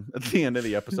him at the end of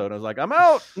the episode. I was like, I'm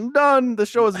out. I'm done. The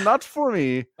show is not for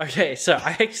me. Okay, so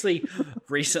I actually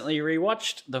recently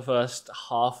rewatched the first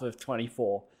half of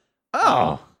 24.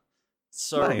 Oh.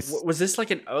 So nice. Was this like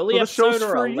an early episode show's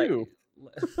or for you?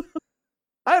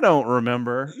 I don't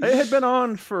remember. It had been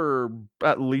on for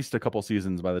at least a couple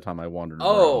seasons by the time I wandered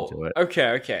around to it.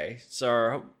 Okay.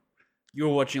 So you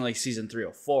were watching like season 3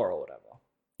 or 4 or whatever.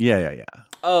 Yeah.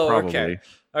 Oh, probably.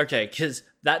 Okay, because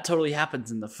that totally happens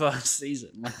in the first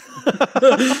season.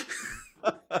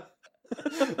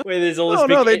 Where there's all this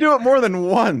no, they do it more than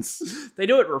once. They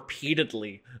do it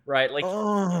repeatedly, right? Like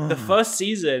the first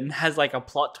season has like a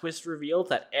plot twist reveal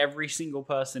that every single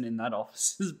person in that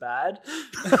office is bad,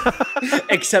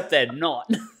 except they're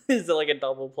not. It's like a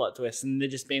double plot twist, and they're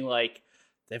just being like,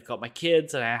 they've got my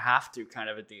kids, and I have to, kind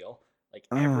of a deal. Like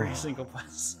every single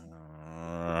person.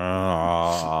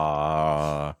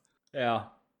 Yeah.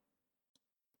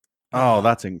 Oh,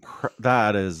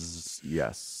 that is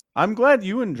yes. I'm glad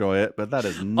you enjoy it, but that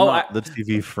is not the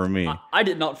TV for me. I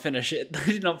did not finish it. I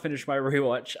did not finish my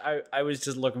rewatch. I was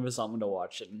just looking for something to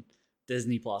watch, and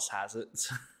Disney Plus has it.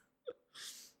 So.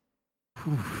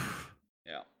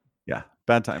 Yeah.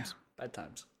 Bad times. Bad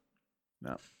times.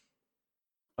 No.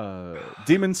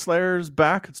 Demon Slayer's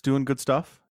back. It's doing good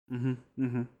stuff.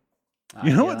 Mm-hmm.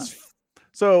 You know what's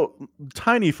so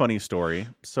tiny funny story.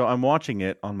 So I'm watching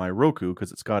it on my Roku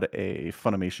because it's got a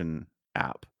Funimation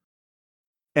app.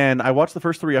 And I watched the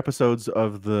first 3 episodes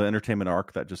of the entertainment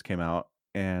arc that just came out,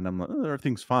 and I'm like,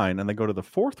 everything's fine. And they go to the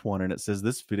 4th one, and it says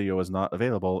this video is not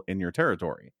available in your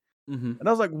territory. Mm-hmm. And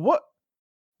I was like, what?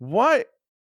 Why?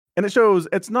 And it shows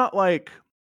it's not like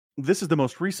this is the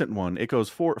most recent one. It goes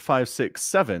 4, 5, 6,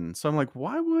 7. So I'm like,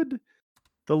 why would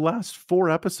the last 4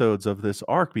 episodes of this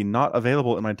arc be not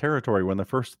available in my territory when the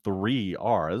first 3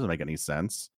 are? It doesn't make any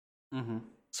sense. Mm-hmm.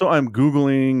 So I'm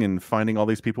Googling and finding all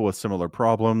these people with similar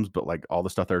problems, but like all the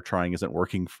stuff they're trying isn't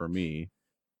working for me.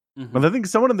 Mm-hmm. But I think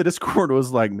someone in the Discord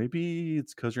was like, maybe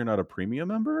it's because you're not a premium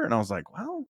member. And I was like,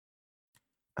 well,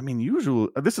 I mean, usually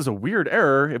this is a weird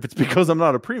error. If it's because I'm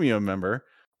not a premium member,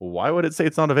 why would it say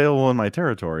it's not available in my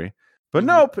territory? But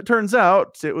nope, it turns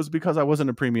out it was because I wasn't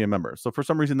a premium member. So for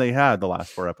some reason, they had the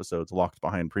last 4 episodes locked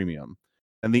behind premium.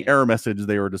 And the error message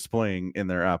they were displaying in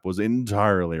their app was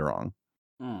entirely wrong.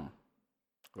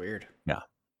 Weird.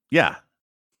 Yeah.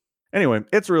 Anyway,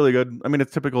 it's really good. I mean,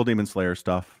 it's typical Demon Slayer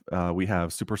stuff. We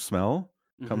have Super Smell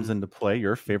comes into play.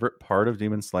 Your favorite part of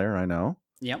Demon Slayer, I know.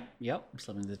 Yep.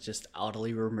 Something that just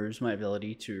utterly removes my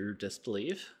ability to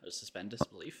disbelieve or suspend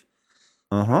disbelief.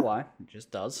 Why? It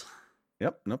just does.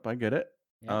 Yep. Nope. I get it.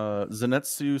 Yeah.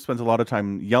 Zenitsu spends a lot of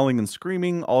time yelling and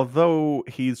screaming, although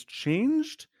he's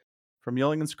changed from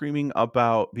yelling and screaming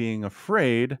about being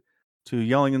afraid to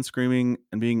yelling and screaming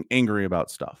and being angry about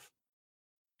stuff.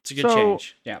 It's a good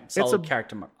change. Yeah, solid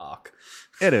character arc.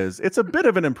 It is. It's a bit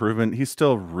of an improvement. He's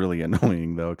still really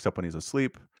annoying though, except when he's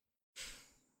asleep.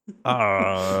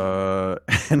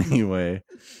 Anyway.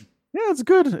 Yeah, it's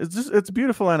good. It's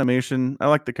beautiful animation. I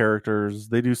like the characters.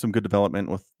 They do some good development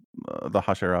with the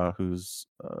Hashira, who's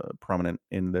prominent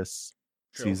in this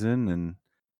season, and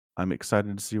I'm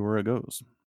excited to see where it goes.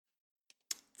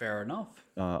 Fair enough.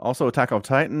 Also, Attack on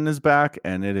Titan is back,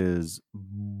 and it is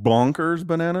bonkers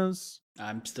bananas.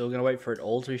 I'm still gonna wait for it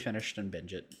all to be finished and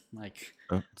binge it. Like,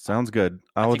 sounds good.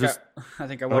 I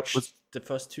think I watched the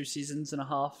first 2 seasons and a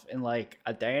half in like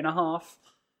a day and a half.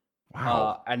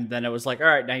 Wow. And then it was like, all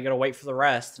right, now you gotta wait for the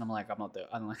rest. And I'm like, I'm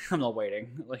not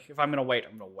waiting. Like, if I'm gonna wait,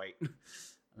 I'm gonna wait, and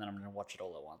then I'm gonna watch it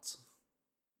all at once.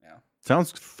 Yeah.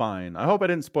 Sounds fine. I hope I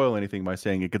didn't spoil anything by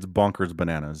saying it gets bonkers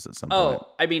bananas at some point.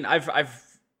 I mean, I've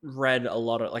read a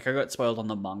lot of, like, I got spoiled on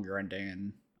the manga ending,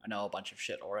 and I know a bunch of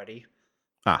shit already.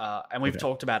 And we've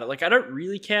talked about it. Like, I don't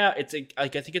really care. I think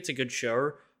it's a good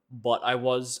show, but I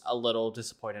was a little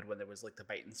disappointed when there was like the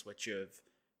bait and switch of,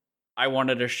 I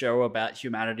wanted a show about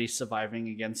humanity surviving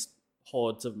against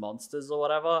hordes of monsters or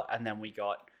whatever, and then we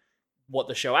got what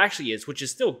the show actually is, which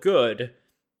is still good.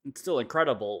 It's still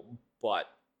incredible, but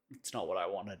it's not what I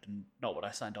wanted and not what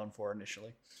I signed on for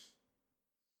initially.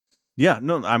 Yeah,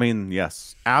 no, I mean,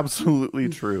 yes, absolutely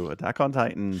true. Attack on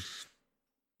Titan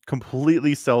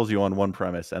completely sells you on one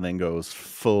premise and then goes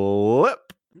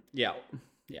flip. Yeah.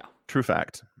 True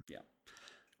fact. Yeah.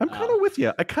 I'm kind of with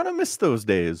you. I kind of miss those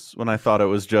days when I thought it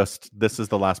was just, this is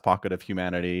the last pocket of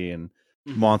humanity and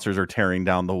monsters are tearing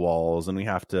down the walls and we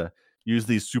have to use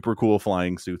these super cool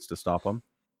flying suits to stop them.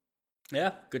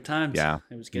 Yeah, good times. Yeah,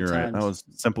 it was good times. Right. That was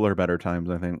simpler, better times,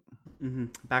 I think.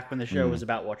 Back when the show was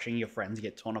about watching your friends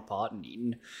get torn apart and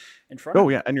eaten in front. Oh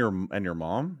yeah, and your mom.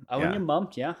 Oh, yeah. And your mom.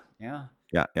 Yeah.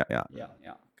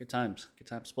 Good times.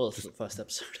 Spoilers for the first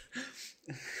episode.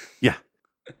 Yeah,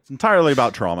 it's entirely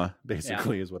about trauma.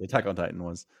 Basically, is what Attack on Titan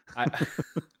was.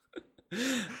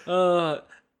 So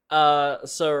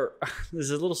there's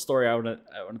a little story I want to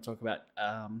talk about.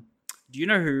 Do you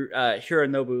know who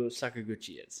Hironobu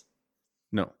Sakaguchi is?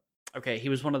 No. Okay, he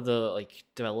was one of the like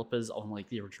developers on like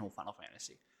the original Final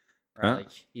Fantasy. Right?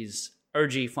 Like, he's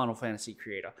OG Final Fantasy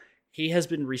creator. He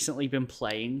has recently been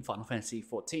playing Final Fantasy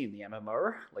 14, the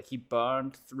MMO. Like, he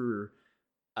burned through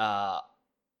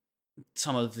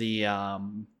some of the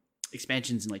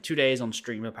expansions in like 2 days on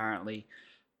stream apparently.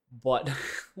 But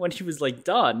when he was like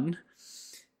done,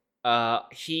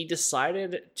 he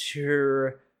decided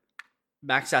to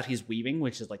max out his weaving,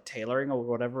 which is like tailoring or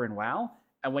whatever in WoW.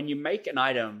 And when you make an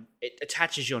item, it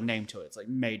attaches your name to it. It's like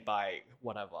made by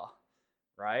whatever,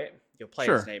 right? Your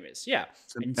player's name is. Yeah.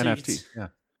 It's an NFT. Yeah.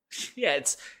 Yeah,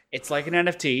 it's like an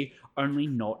NFT, only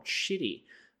not shitty.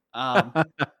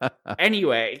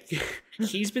 Anyway,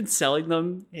 he's been selling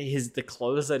them the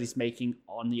clothes that he's making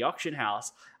on the auction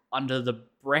house under the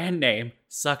brand name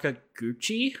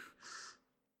Sakaguchi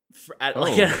at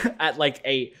like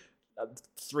a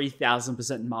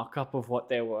 3,000% markup of what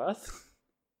they're worth.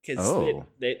 Because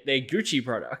they're Gucci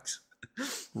products.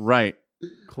 Right.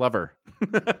 Clever.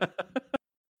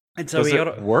 And so Does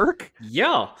it work?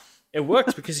 Yeah. It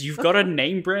works because you've got a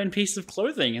name brand piece of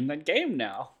clothing in that game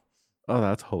now. Oh,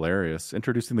 that's hilarious.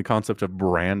 Introducing the concept of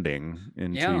branding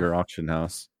into your auction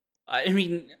house. I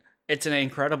mean, it's an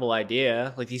incredible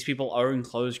idea. Like, these people own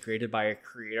clothes created by a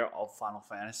creator of Final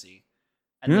Fantasy.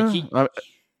 And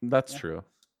that's true.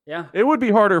 Yeah. It would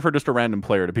be harder for just a random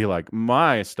player to be like,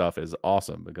 my stuff is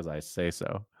awesome because I say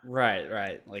so.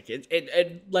 Right. Like,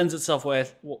 it lends itself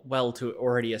well to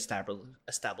already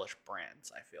established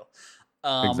brands, I feel.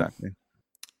 Exactly.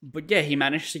 But yeah, he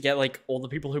managed to get like all the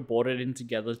people who bought it in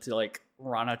together to like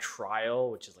run a trial,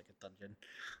 which is like a dungeon,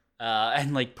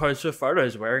 and like pose for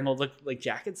photos wearing all the like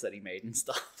jackets that he made and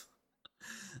stuff.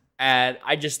 And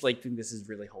I just like think this is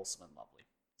really wholesome and lovely.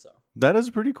 So that is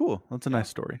pretty cool. That's a nice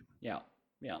story. Yeah.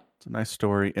 It's a nice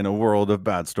story in a world of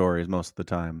bad stories most of the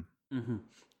time.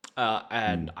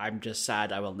 And I'm just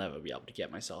sad I will never be able to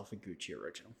get myself a Gucci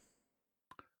original.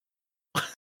 I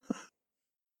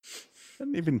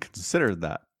hadn't even considered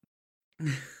that.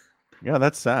 Yeah,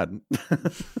 that's sad.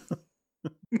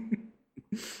 It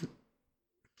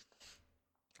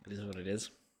is what it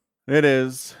is. It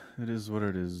is. It is what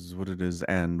it is. What it is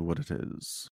and what it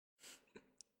is.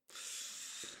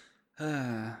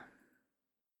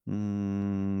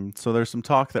 So there's some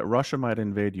talk that Russia might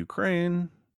invade Ukraine.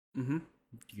 Do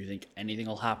you think anything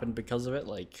will happen because of it?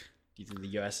 Like, do you think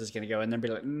the US is going to go in there and be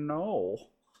like, no?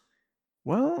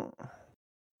 Well,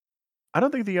 I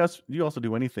don't think the US will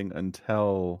do anything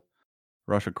until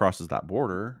Russia crosses that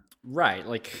border. Right.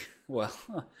 Like, well,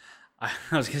 I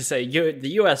was gonna say the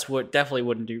U.S. definitely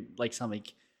wouldn't do like something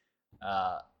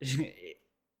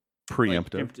preemptive.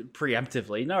 Like,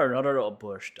 preemptively. No, not at all.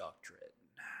 Bush doctrine.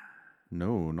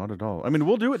 No, not at all. I mean,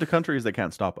 we'll do it to countries that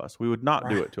can't stop us. We would not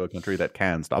do it to a country that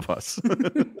can stop us.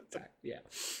 Yeah.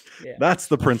 That's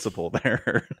the principle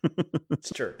there.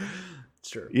 It's true.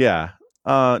 Yeah.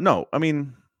 No, I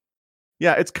mean,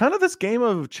 yeah, it's kind of this game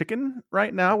of chicken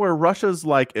right now where Russia's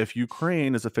like, if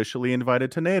Ukraine is officially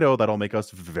invited to NATO, that'll make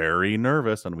us very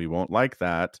nervous and we won't like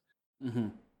that. Mm-hmm.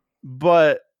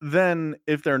 But then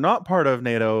if they're not part of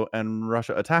NATO and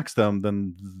Russia attacks them,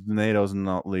 then NATO's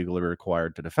not legally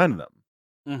required to defend them.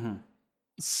 Mm-hmm.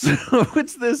 So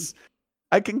it's this,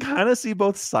 I can kind of see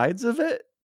both sides of it,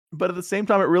 but at the same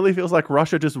time, it really feels like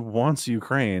Russia just wants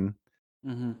Ukraine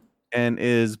and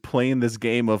is playing this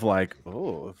game of like,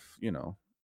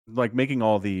 like making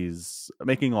all this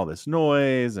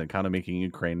noise and kind of making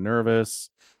Ukraine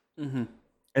nervous. And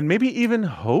maybe even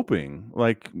hoping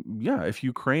like, yeah, if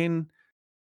Ukraine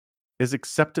is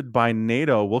accepted by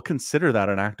NATO, we'll consider that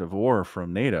an act of war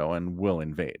from NATO and we'll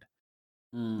invade.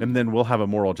 And then we'll have a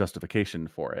moral justification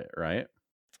for it, right?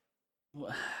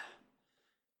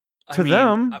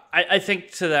 I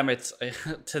think to them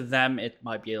it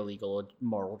might be a legal or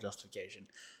moral justification.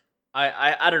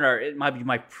 I don't know. It might be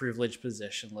my privileged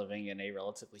position living in a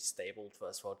relatively stable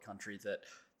first world country that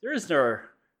there is no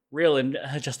real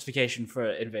justification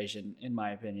for invasion, in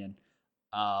my opinion.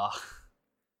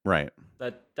 Right.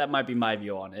 That might be my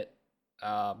view on it.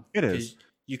 It is.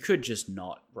 You could just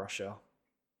not Russia.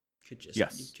 You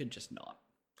could just not.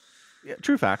 Yeah,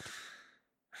 true fact.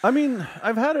 I mean,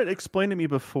 I've had it explained to me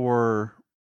before.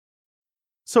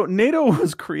 So NATO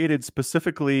was created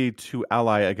specifically to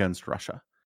ally against Russia.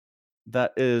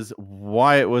 That is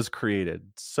why it was created.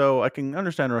 So I can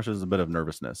understand Russia's a bit of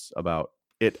nervousness about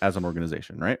it as an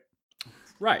organization, right?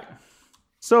 Right.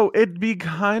 So it'd be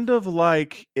kind of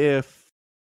like if,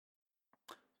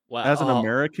 as an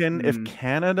American, if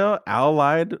Canada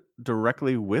allied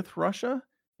directly with Russia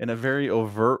in a very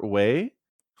overt way,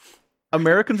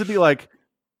 Americans would be like,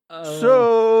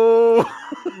 right.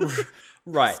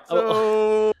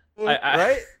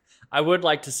 Right? I would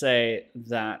like to say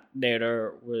that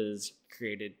NATO was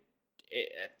created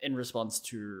in response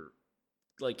to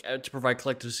to provide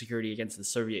collective security against the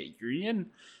Soviet Union,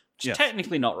 which is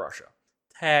technically not Russia.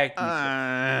 Technically.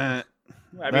 That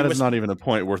is not even a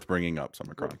point worth bringing up,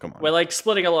 Summercron. Come on. We're like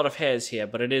splitting a lot of hairs here,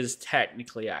 but it is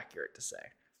technically accurate to say.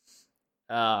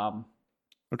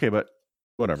 Okay, but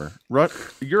whatever.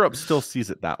 Europe still sees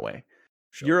it that way.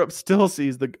 Sure. Europe still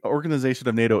sees the organization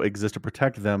of NATO exist to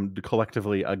protect them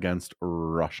collectively against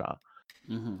Russia.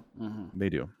 They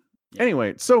do. Yeah.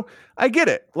 Anyway, so I get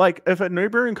it. Like, if a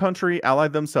neighboring country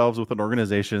allied themselves with an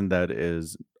organization that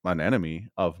is an enemy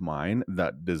of mine,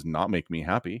 that does not make me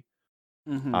happy.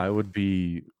 I would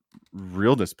be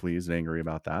real displeased and angry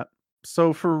about that.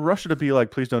 So for Russia to be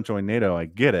like, please don't join NATO, I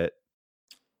get it.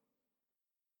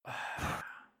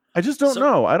 I just don't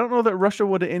know. I don't know that Russia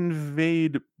would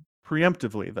invade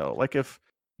preemptively, though. Like, if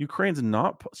Ukraine's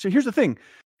not... So here's the thing.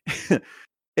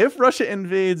 If Russia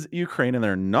invades Ukraine and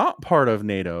they're not part of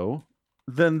NATO,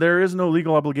 then there is no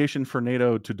legal obligation for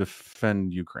NATO to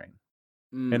defend Ukraine.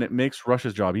 And it makes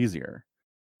Russia's job easier.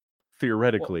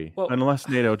 Theoretically, unless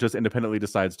NATO just independently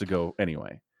decides to go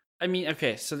anyway. I mean,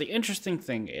 okay, so the interesting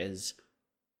thing is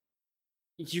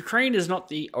Ukraine is not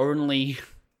the only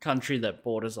country that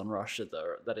borders on Russia,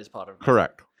 though, that is part of NATO.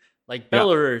 Correct. Like,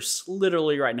 Belarus,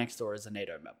 literally right next door, is a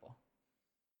NATO member.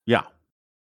 Yeah.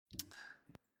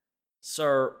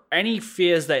 So any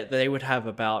fears that they would have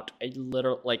about a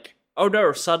little, like, oh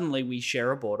no, suddenly we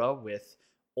share a border with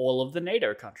all of the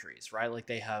NATO countries, right? Like,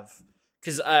 they have...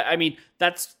 Because, I mean,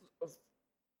 that's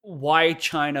why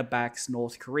China backs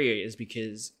North Korea, is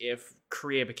because if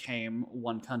Korea became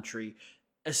one country,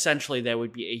 essentially there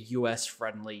would be a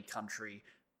US-friendly country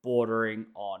bordering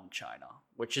on China,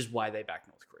 which is why they back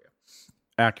North Korea.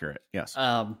 Accurate, yes.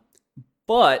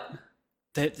 But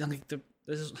this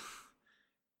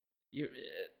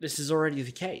is already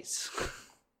the case.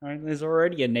 Right? There's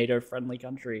already a NATO-friendly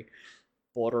country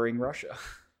bordering Russia.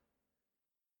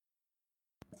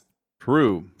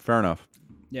 True. Fair enough.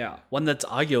 Yeah, one that's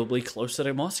arguably closer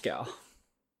to Moscow.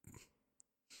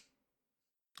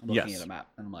 I'm looking at a map,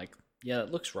 and I'm like, yeah,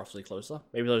 it looks roughly closer.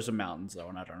 Maybe those are mountains, though,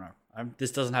 and I don't know.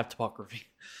 This doesn't have topography.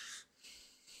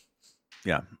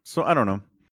 Yeah, so I don't know.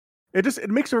 It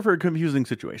makes it for a confusing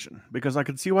situation, because I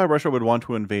could see why Russia would want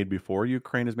to invade before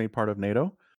Ukraine is made part of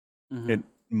NATO. It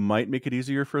might make it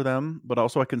easier for them, but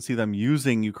also I can see them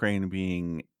using Ukraine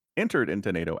being entered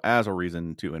into NATO as a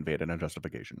reason to invade and a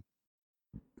justification.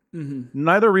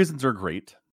 Neither reasons are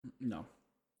great. No.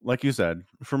 like you said,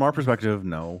 from our perspective,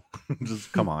 no.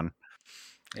 Just come on.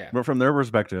 Yeah. But from their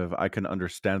perspective, I can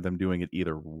understand them doing it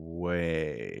either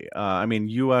way. I mean,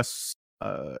 U.S.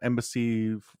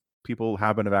 Embassy people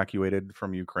have been evacuated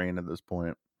from Ukraine at this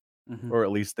point, or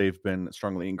at least they've been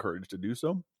strongly encouraged to do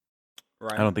so.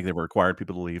 Right. I don't think they've required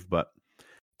people to leave, but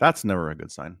that's never a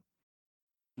good sign.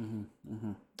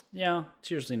 Yeah, it's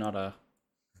usually not a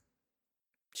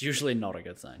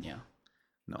good sign. Yeah.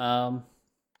 No.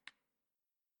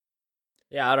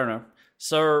 Yeah, I don't know.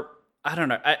 So I don't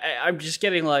know. I'm just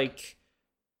getting like,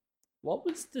 what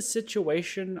was the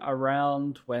situation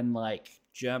around when like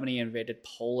Germany invaded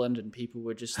Poland and people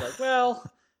were just like, well,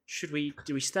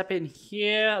 do we step in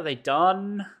here? Are they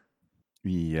done?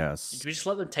 Yes. Do we just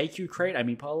let them take Ukraine? I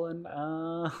mean, Poland.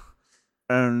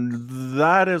 And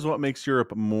that is what makes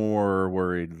Europe more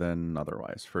worried than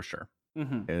otherwise, for sure.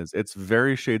 Is it's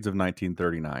very shades of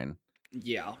 1939.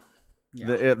 Yeah.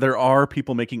 There are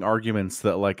people making arguments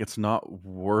that like it's not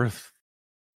worth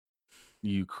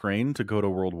Ukraine to go to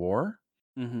World War.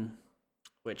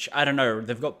 Which I don't know.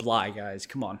 They've got Bly, guys.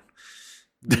 Come on.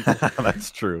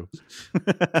 That's true.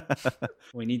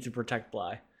 We need to protect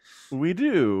Bly. We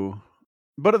do.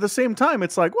 But at the same time,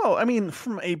 it's like, well, I mean,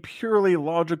 from a purely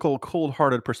logical,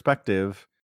 cold-hearted perspective,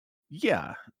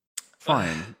 yeah,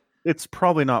 fine. It's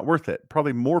probably not worth it.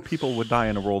 Probably more people would die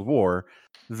in a world war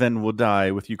than would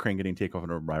die with Ukraine getting taken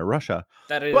over by Russia.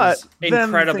 That is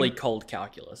incredibly cold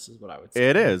calculus, is what I would say.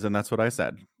 It is, and that's what I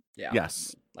said. Yeah.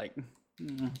 Yes. Like,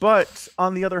 but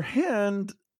on the other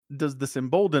hand, does this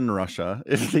embolden Russia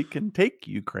if they can take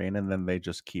Ukraine and then they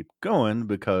just keep going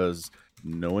because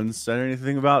no one said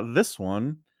anything about this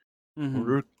one?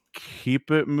 We're keep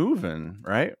it moving,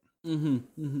 right?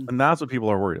 And that's what people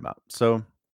are worried about. So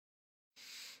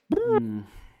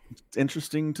it's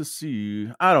interesting to see.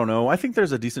 I don't know. I think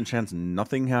there's a decent chance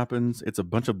nothing happens. It's a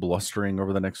bunch of blustering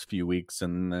over the next few weeks,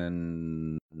 and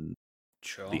then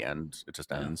the end. It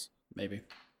just ends. Maybe.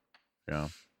 Yeah.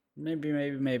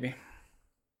 Maybe.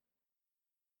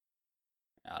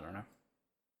 I don't know.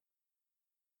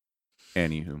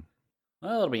 Anywho.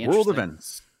 Well, it'll be interesting. World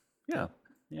events. Yeah.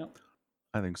 Yep.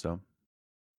 I think so.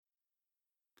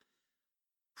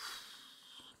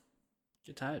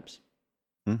 Good times.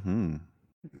 Trying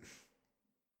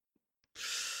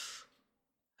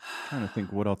to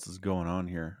think what else is going on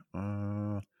here.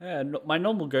 Yeah, my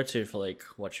normal go-to for like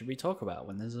what should we talk about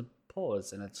when there's a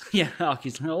pause, and it's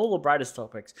all the brightest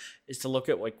topics is to look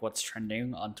at like what's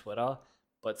trending on Twitter.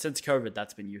 But since COVID,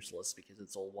 that's been useless because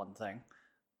it's all one thing.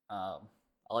 I'll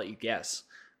let you guess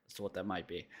as to what that might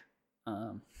be.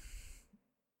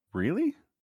 Really?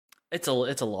 It's a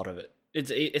lot of it.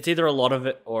 It's either a lot of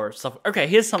it or stuff. Okay,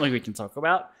 here's something we can talk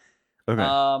about.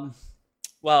 Okay.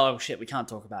 Well, shit, we can't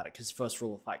talk about it because first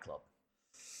rule of Fight Club.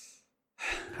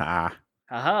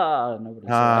 Nobody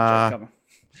saw that joke coming.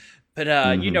 But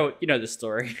you know the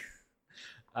story.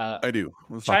 I do.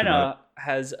 China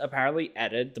has apparently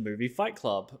added the movie Fight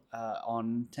Club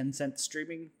on Tencent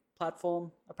streaming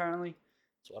platform. Apparently,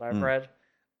 that's what I've read.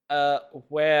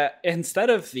 Where instead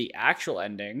of the actual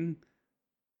ending,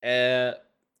 it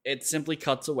simply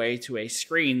cuts away to a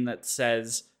screen that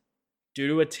says, due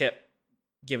to a tip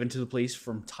given to the police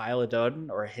from Tyler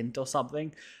Durden or a hint or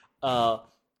something,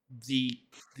 the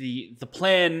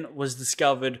plan was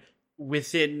discovered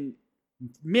within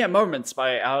mere moments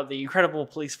by the incredible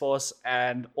police force,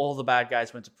 and all the bad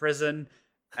guys went to prison,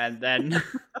 and then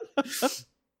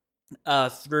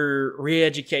through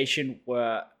re-education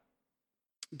were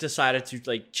decided to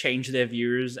like change their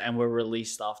views and were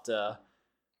released after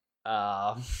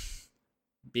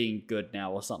being good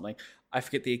now or something. I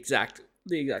forget the exact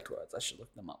words. I should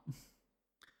look them up.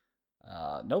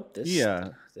 Nope.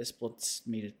 This wants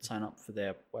me to sign up for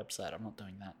their website. I'm not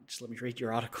doing that. Just let me read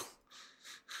your article.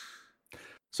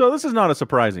 So this is not a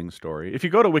surprising story. If you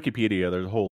go to Wikipedia, there's a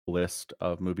whole list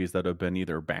of movies that have been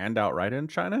either banned outright in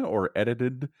China or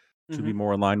edited to be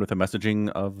more in line with the messaging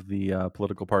of the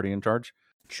political party in charge.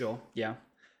 Sure. Yeah.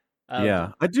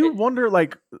 Yeah, I do wonder,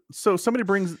 like, so somebody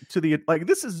brings to the, like,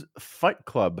 this is Fight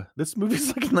Club. This movie's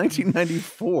like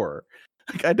 1994.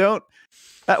 Like,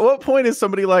 at what point is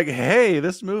somebody like, hey,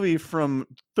 this movie from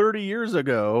 30 years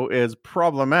ago is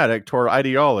problematic to our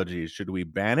ideology. Should we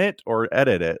ban it or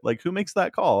edit it? Like, who makes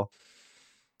that call?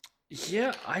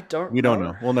 Yeah, I don't know. We don't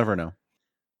know. We'll never know.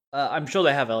 I'm sure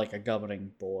they have a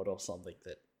governing board or something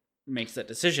that makes that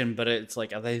decision, but it's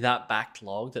like, are they that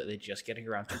backlogged that they're just getting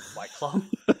around to Fight Club?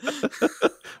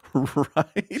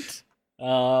 Right.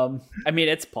 I mean,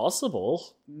 it's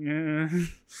possible.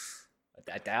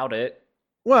 I doubt it.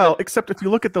 Well, except if you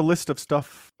look at the list of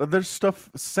stuff, there's stuff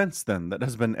since then that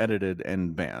has been edited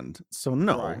and banned. So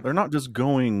no, they're not just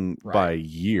going by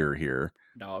year here.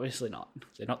 No, obviously not.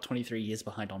 They're not 23 years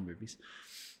behind on movies.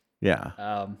 Yeah.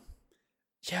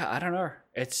 Yeah, I don't know.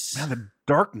 It's The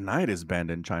Dark Knight is banned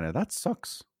in China. That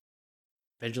sucks.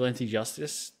 Vigilante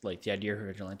justice, like the idea of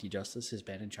vigilante justice, is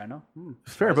banned in China.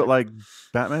 Fair, but like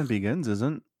Batman Begins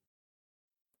isn't.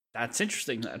 That's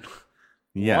interesting then.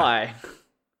 Yeah. Why?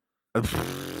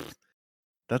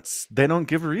 They don't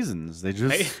give reasons. They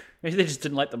just maybe they just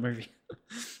didn't like the movie.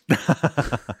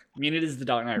 I mean, it is The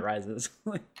Dark Knight Rises.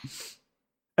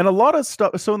 And a lot of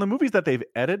stuff. So in the movies that they've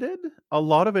edited, a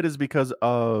lot of it is because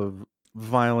of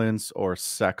violence or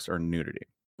sex or nudity.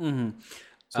 Mm-hmm.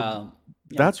 So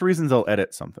that's reasons they'll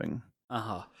edit something.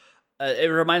 It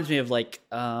reminds me of like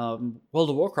World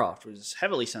of Warcraft was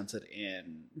heavily censored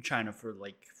in China for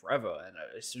like forever, and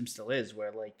I assume still is,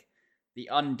 where like the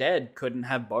undead couldn't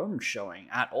have bones showing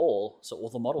at all, so all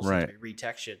the models had to be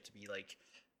retextured to be like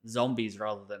zombies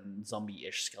rather than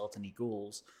zombie-ish skeleton-y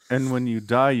ghouls. And when you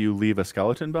die, you leave a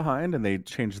skeleton behind, and they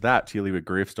changed that to you leave a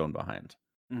gravestone behind.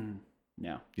 Mm-hmm.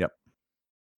 Yeah. Yep.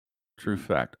 True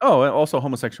fact. Oh, and also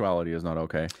homosexuality is not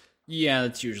okay. Yeah,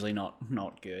 that's usually not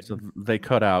good. So they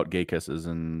cut out gay kisses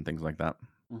and things like that.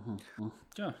 Mm-hmm.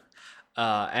 Yeah.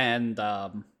 And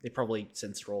they probably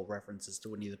censor all references to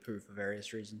Winnie the Pooh for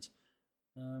various reasons.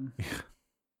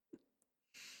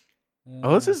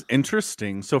 Oh, this is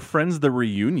interesting. So Friends the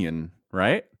Reunion,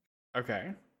 right?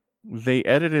 Okay. They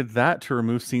edited that to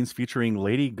remove scenes featuring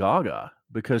Lady Gaga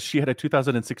because she had a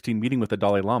 2016 meeting with the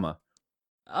Dalai Lama.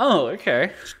 Oh,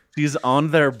 okay. She's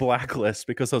on their blacklist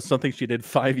because of something she did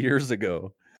 5 years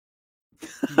ago.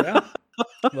 Yeah.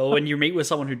 Well, when you meet with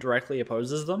someone who directly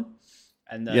opposes them,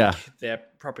 and their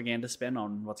propaganda spin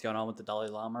on what's going on with the Dalai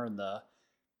Lama and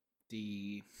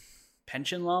the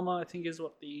Pension Lama, I think is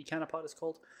what the counterpart is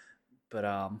called. But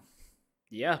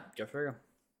yeah, go figure.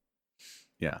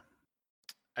 Yeah.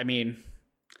 I mean,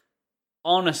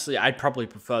 honestly, I'd probably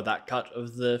prefer that cut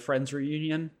of the Friends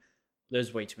reunion.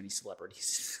 There's way too many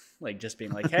celebrities. Like just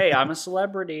being like, "Hey, I'm a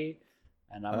celebrity,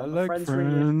 and I'm on the Friends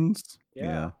reunion."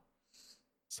 Yeah.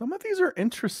 Some of these are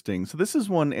interesting. So this is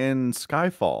one in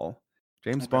Skyfall.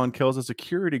 James Bond kills a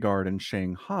security guard in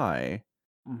Shanghai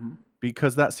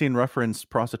because that scene referenced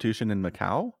prostitution in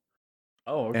Macau.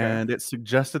 Oh, okay. And it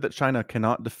suggested that China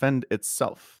cannot defend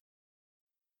itself.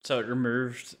 So it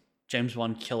removed James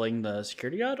Bond killing the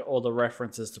security guard, or the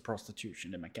references to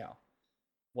prostitution in Macau?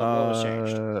 What was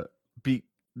changed?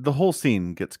 The whole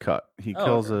scene gets cut. He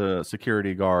kills a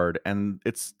security guard, and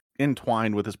it's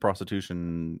entwined with his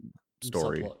prostitution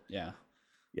story. Subplot. Yeah.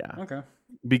 Okay.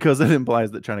 Because it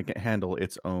implies that China can't handle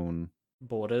its own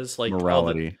borders, like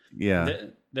morality.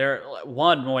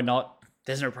 Why not?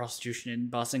 There's no prostitution in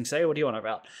Ba Sing Se. What do you want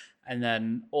about? And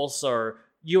then also,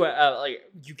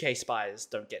 UK spies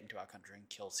don't get into our country and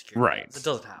kill security guards. It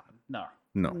doesn't happen. No,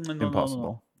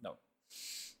 impossible. No.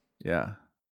 Yeah,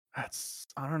 I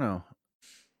don't know.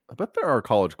 I bet there are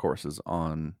college courses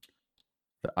on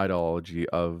the ideology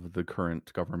of the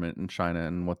current government in China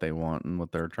and what they want and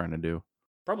what they're trying to do.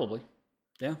 Probably,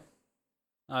 yeah.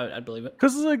 I'd believe it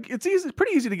because it's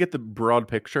pretty easy to get the broad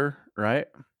picture, right?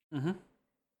 Mm-hmm.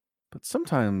 But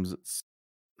sometimes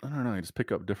I don't know. You just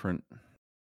pick up different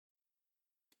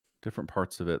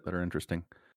parts of it that are interesting.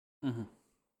 Mm-hmm.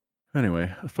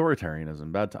 Anyway,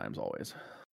 authoritarianism, bad times always.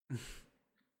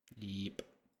 Yep.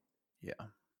 Yeah.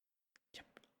 Yep.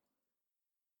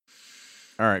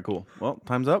 All right, cool. Well,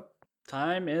 time's up.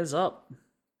 Time is up,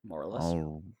 more or less.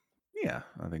 Yeah,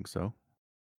 I think so.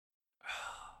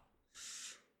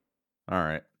 All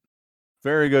right.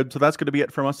 Very good. So that's going to be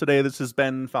it from us today. This has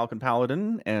been Falcon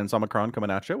Paladin and Somicron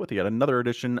coming at you with yet another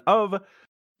edition of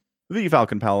the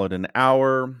Falcon Paladin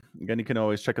Hour. Again, you can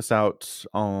always check us out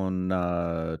on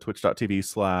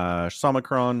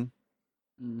twitch.tv/Somicron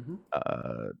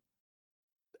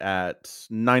at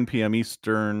 9 p.m.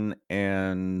 Eastern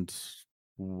and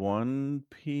 1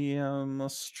 p.m.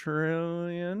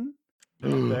 Australian.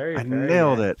 I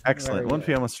nailed it. Excellent. 1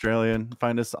 p.m. Australian.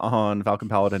 Find us on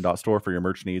falconpaladin.store for your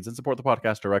merch needs and support the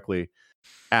podcast directly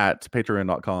at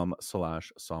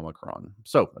patreon.com/Somicron.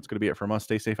 So that's going to be it from us.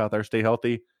 Stay safe out there. Stay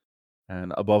healthy.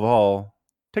 And above all,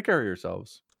 take care of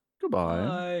yourselves. Goodbye.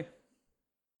 Bye.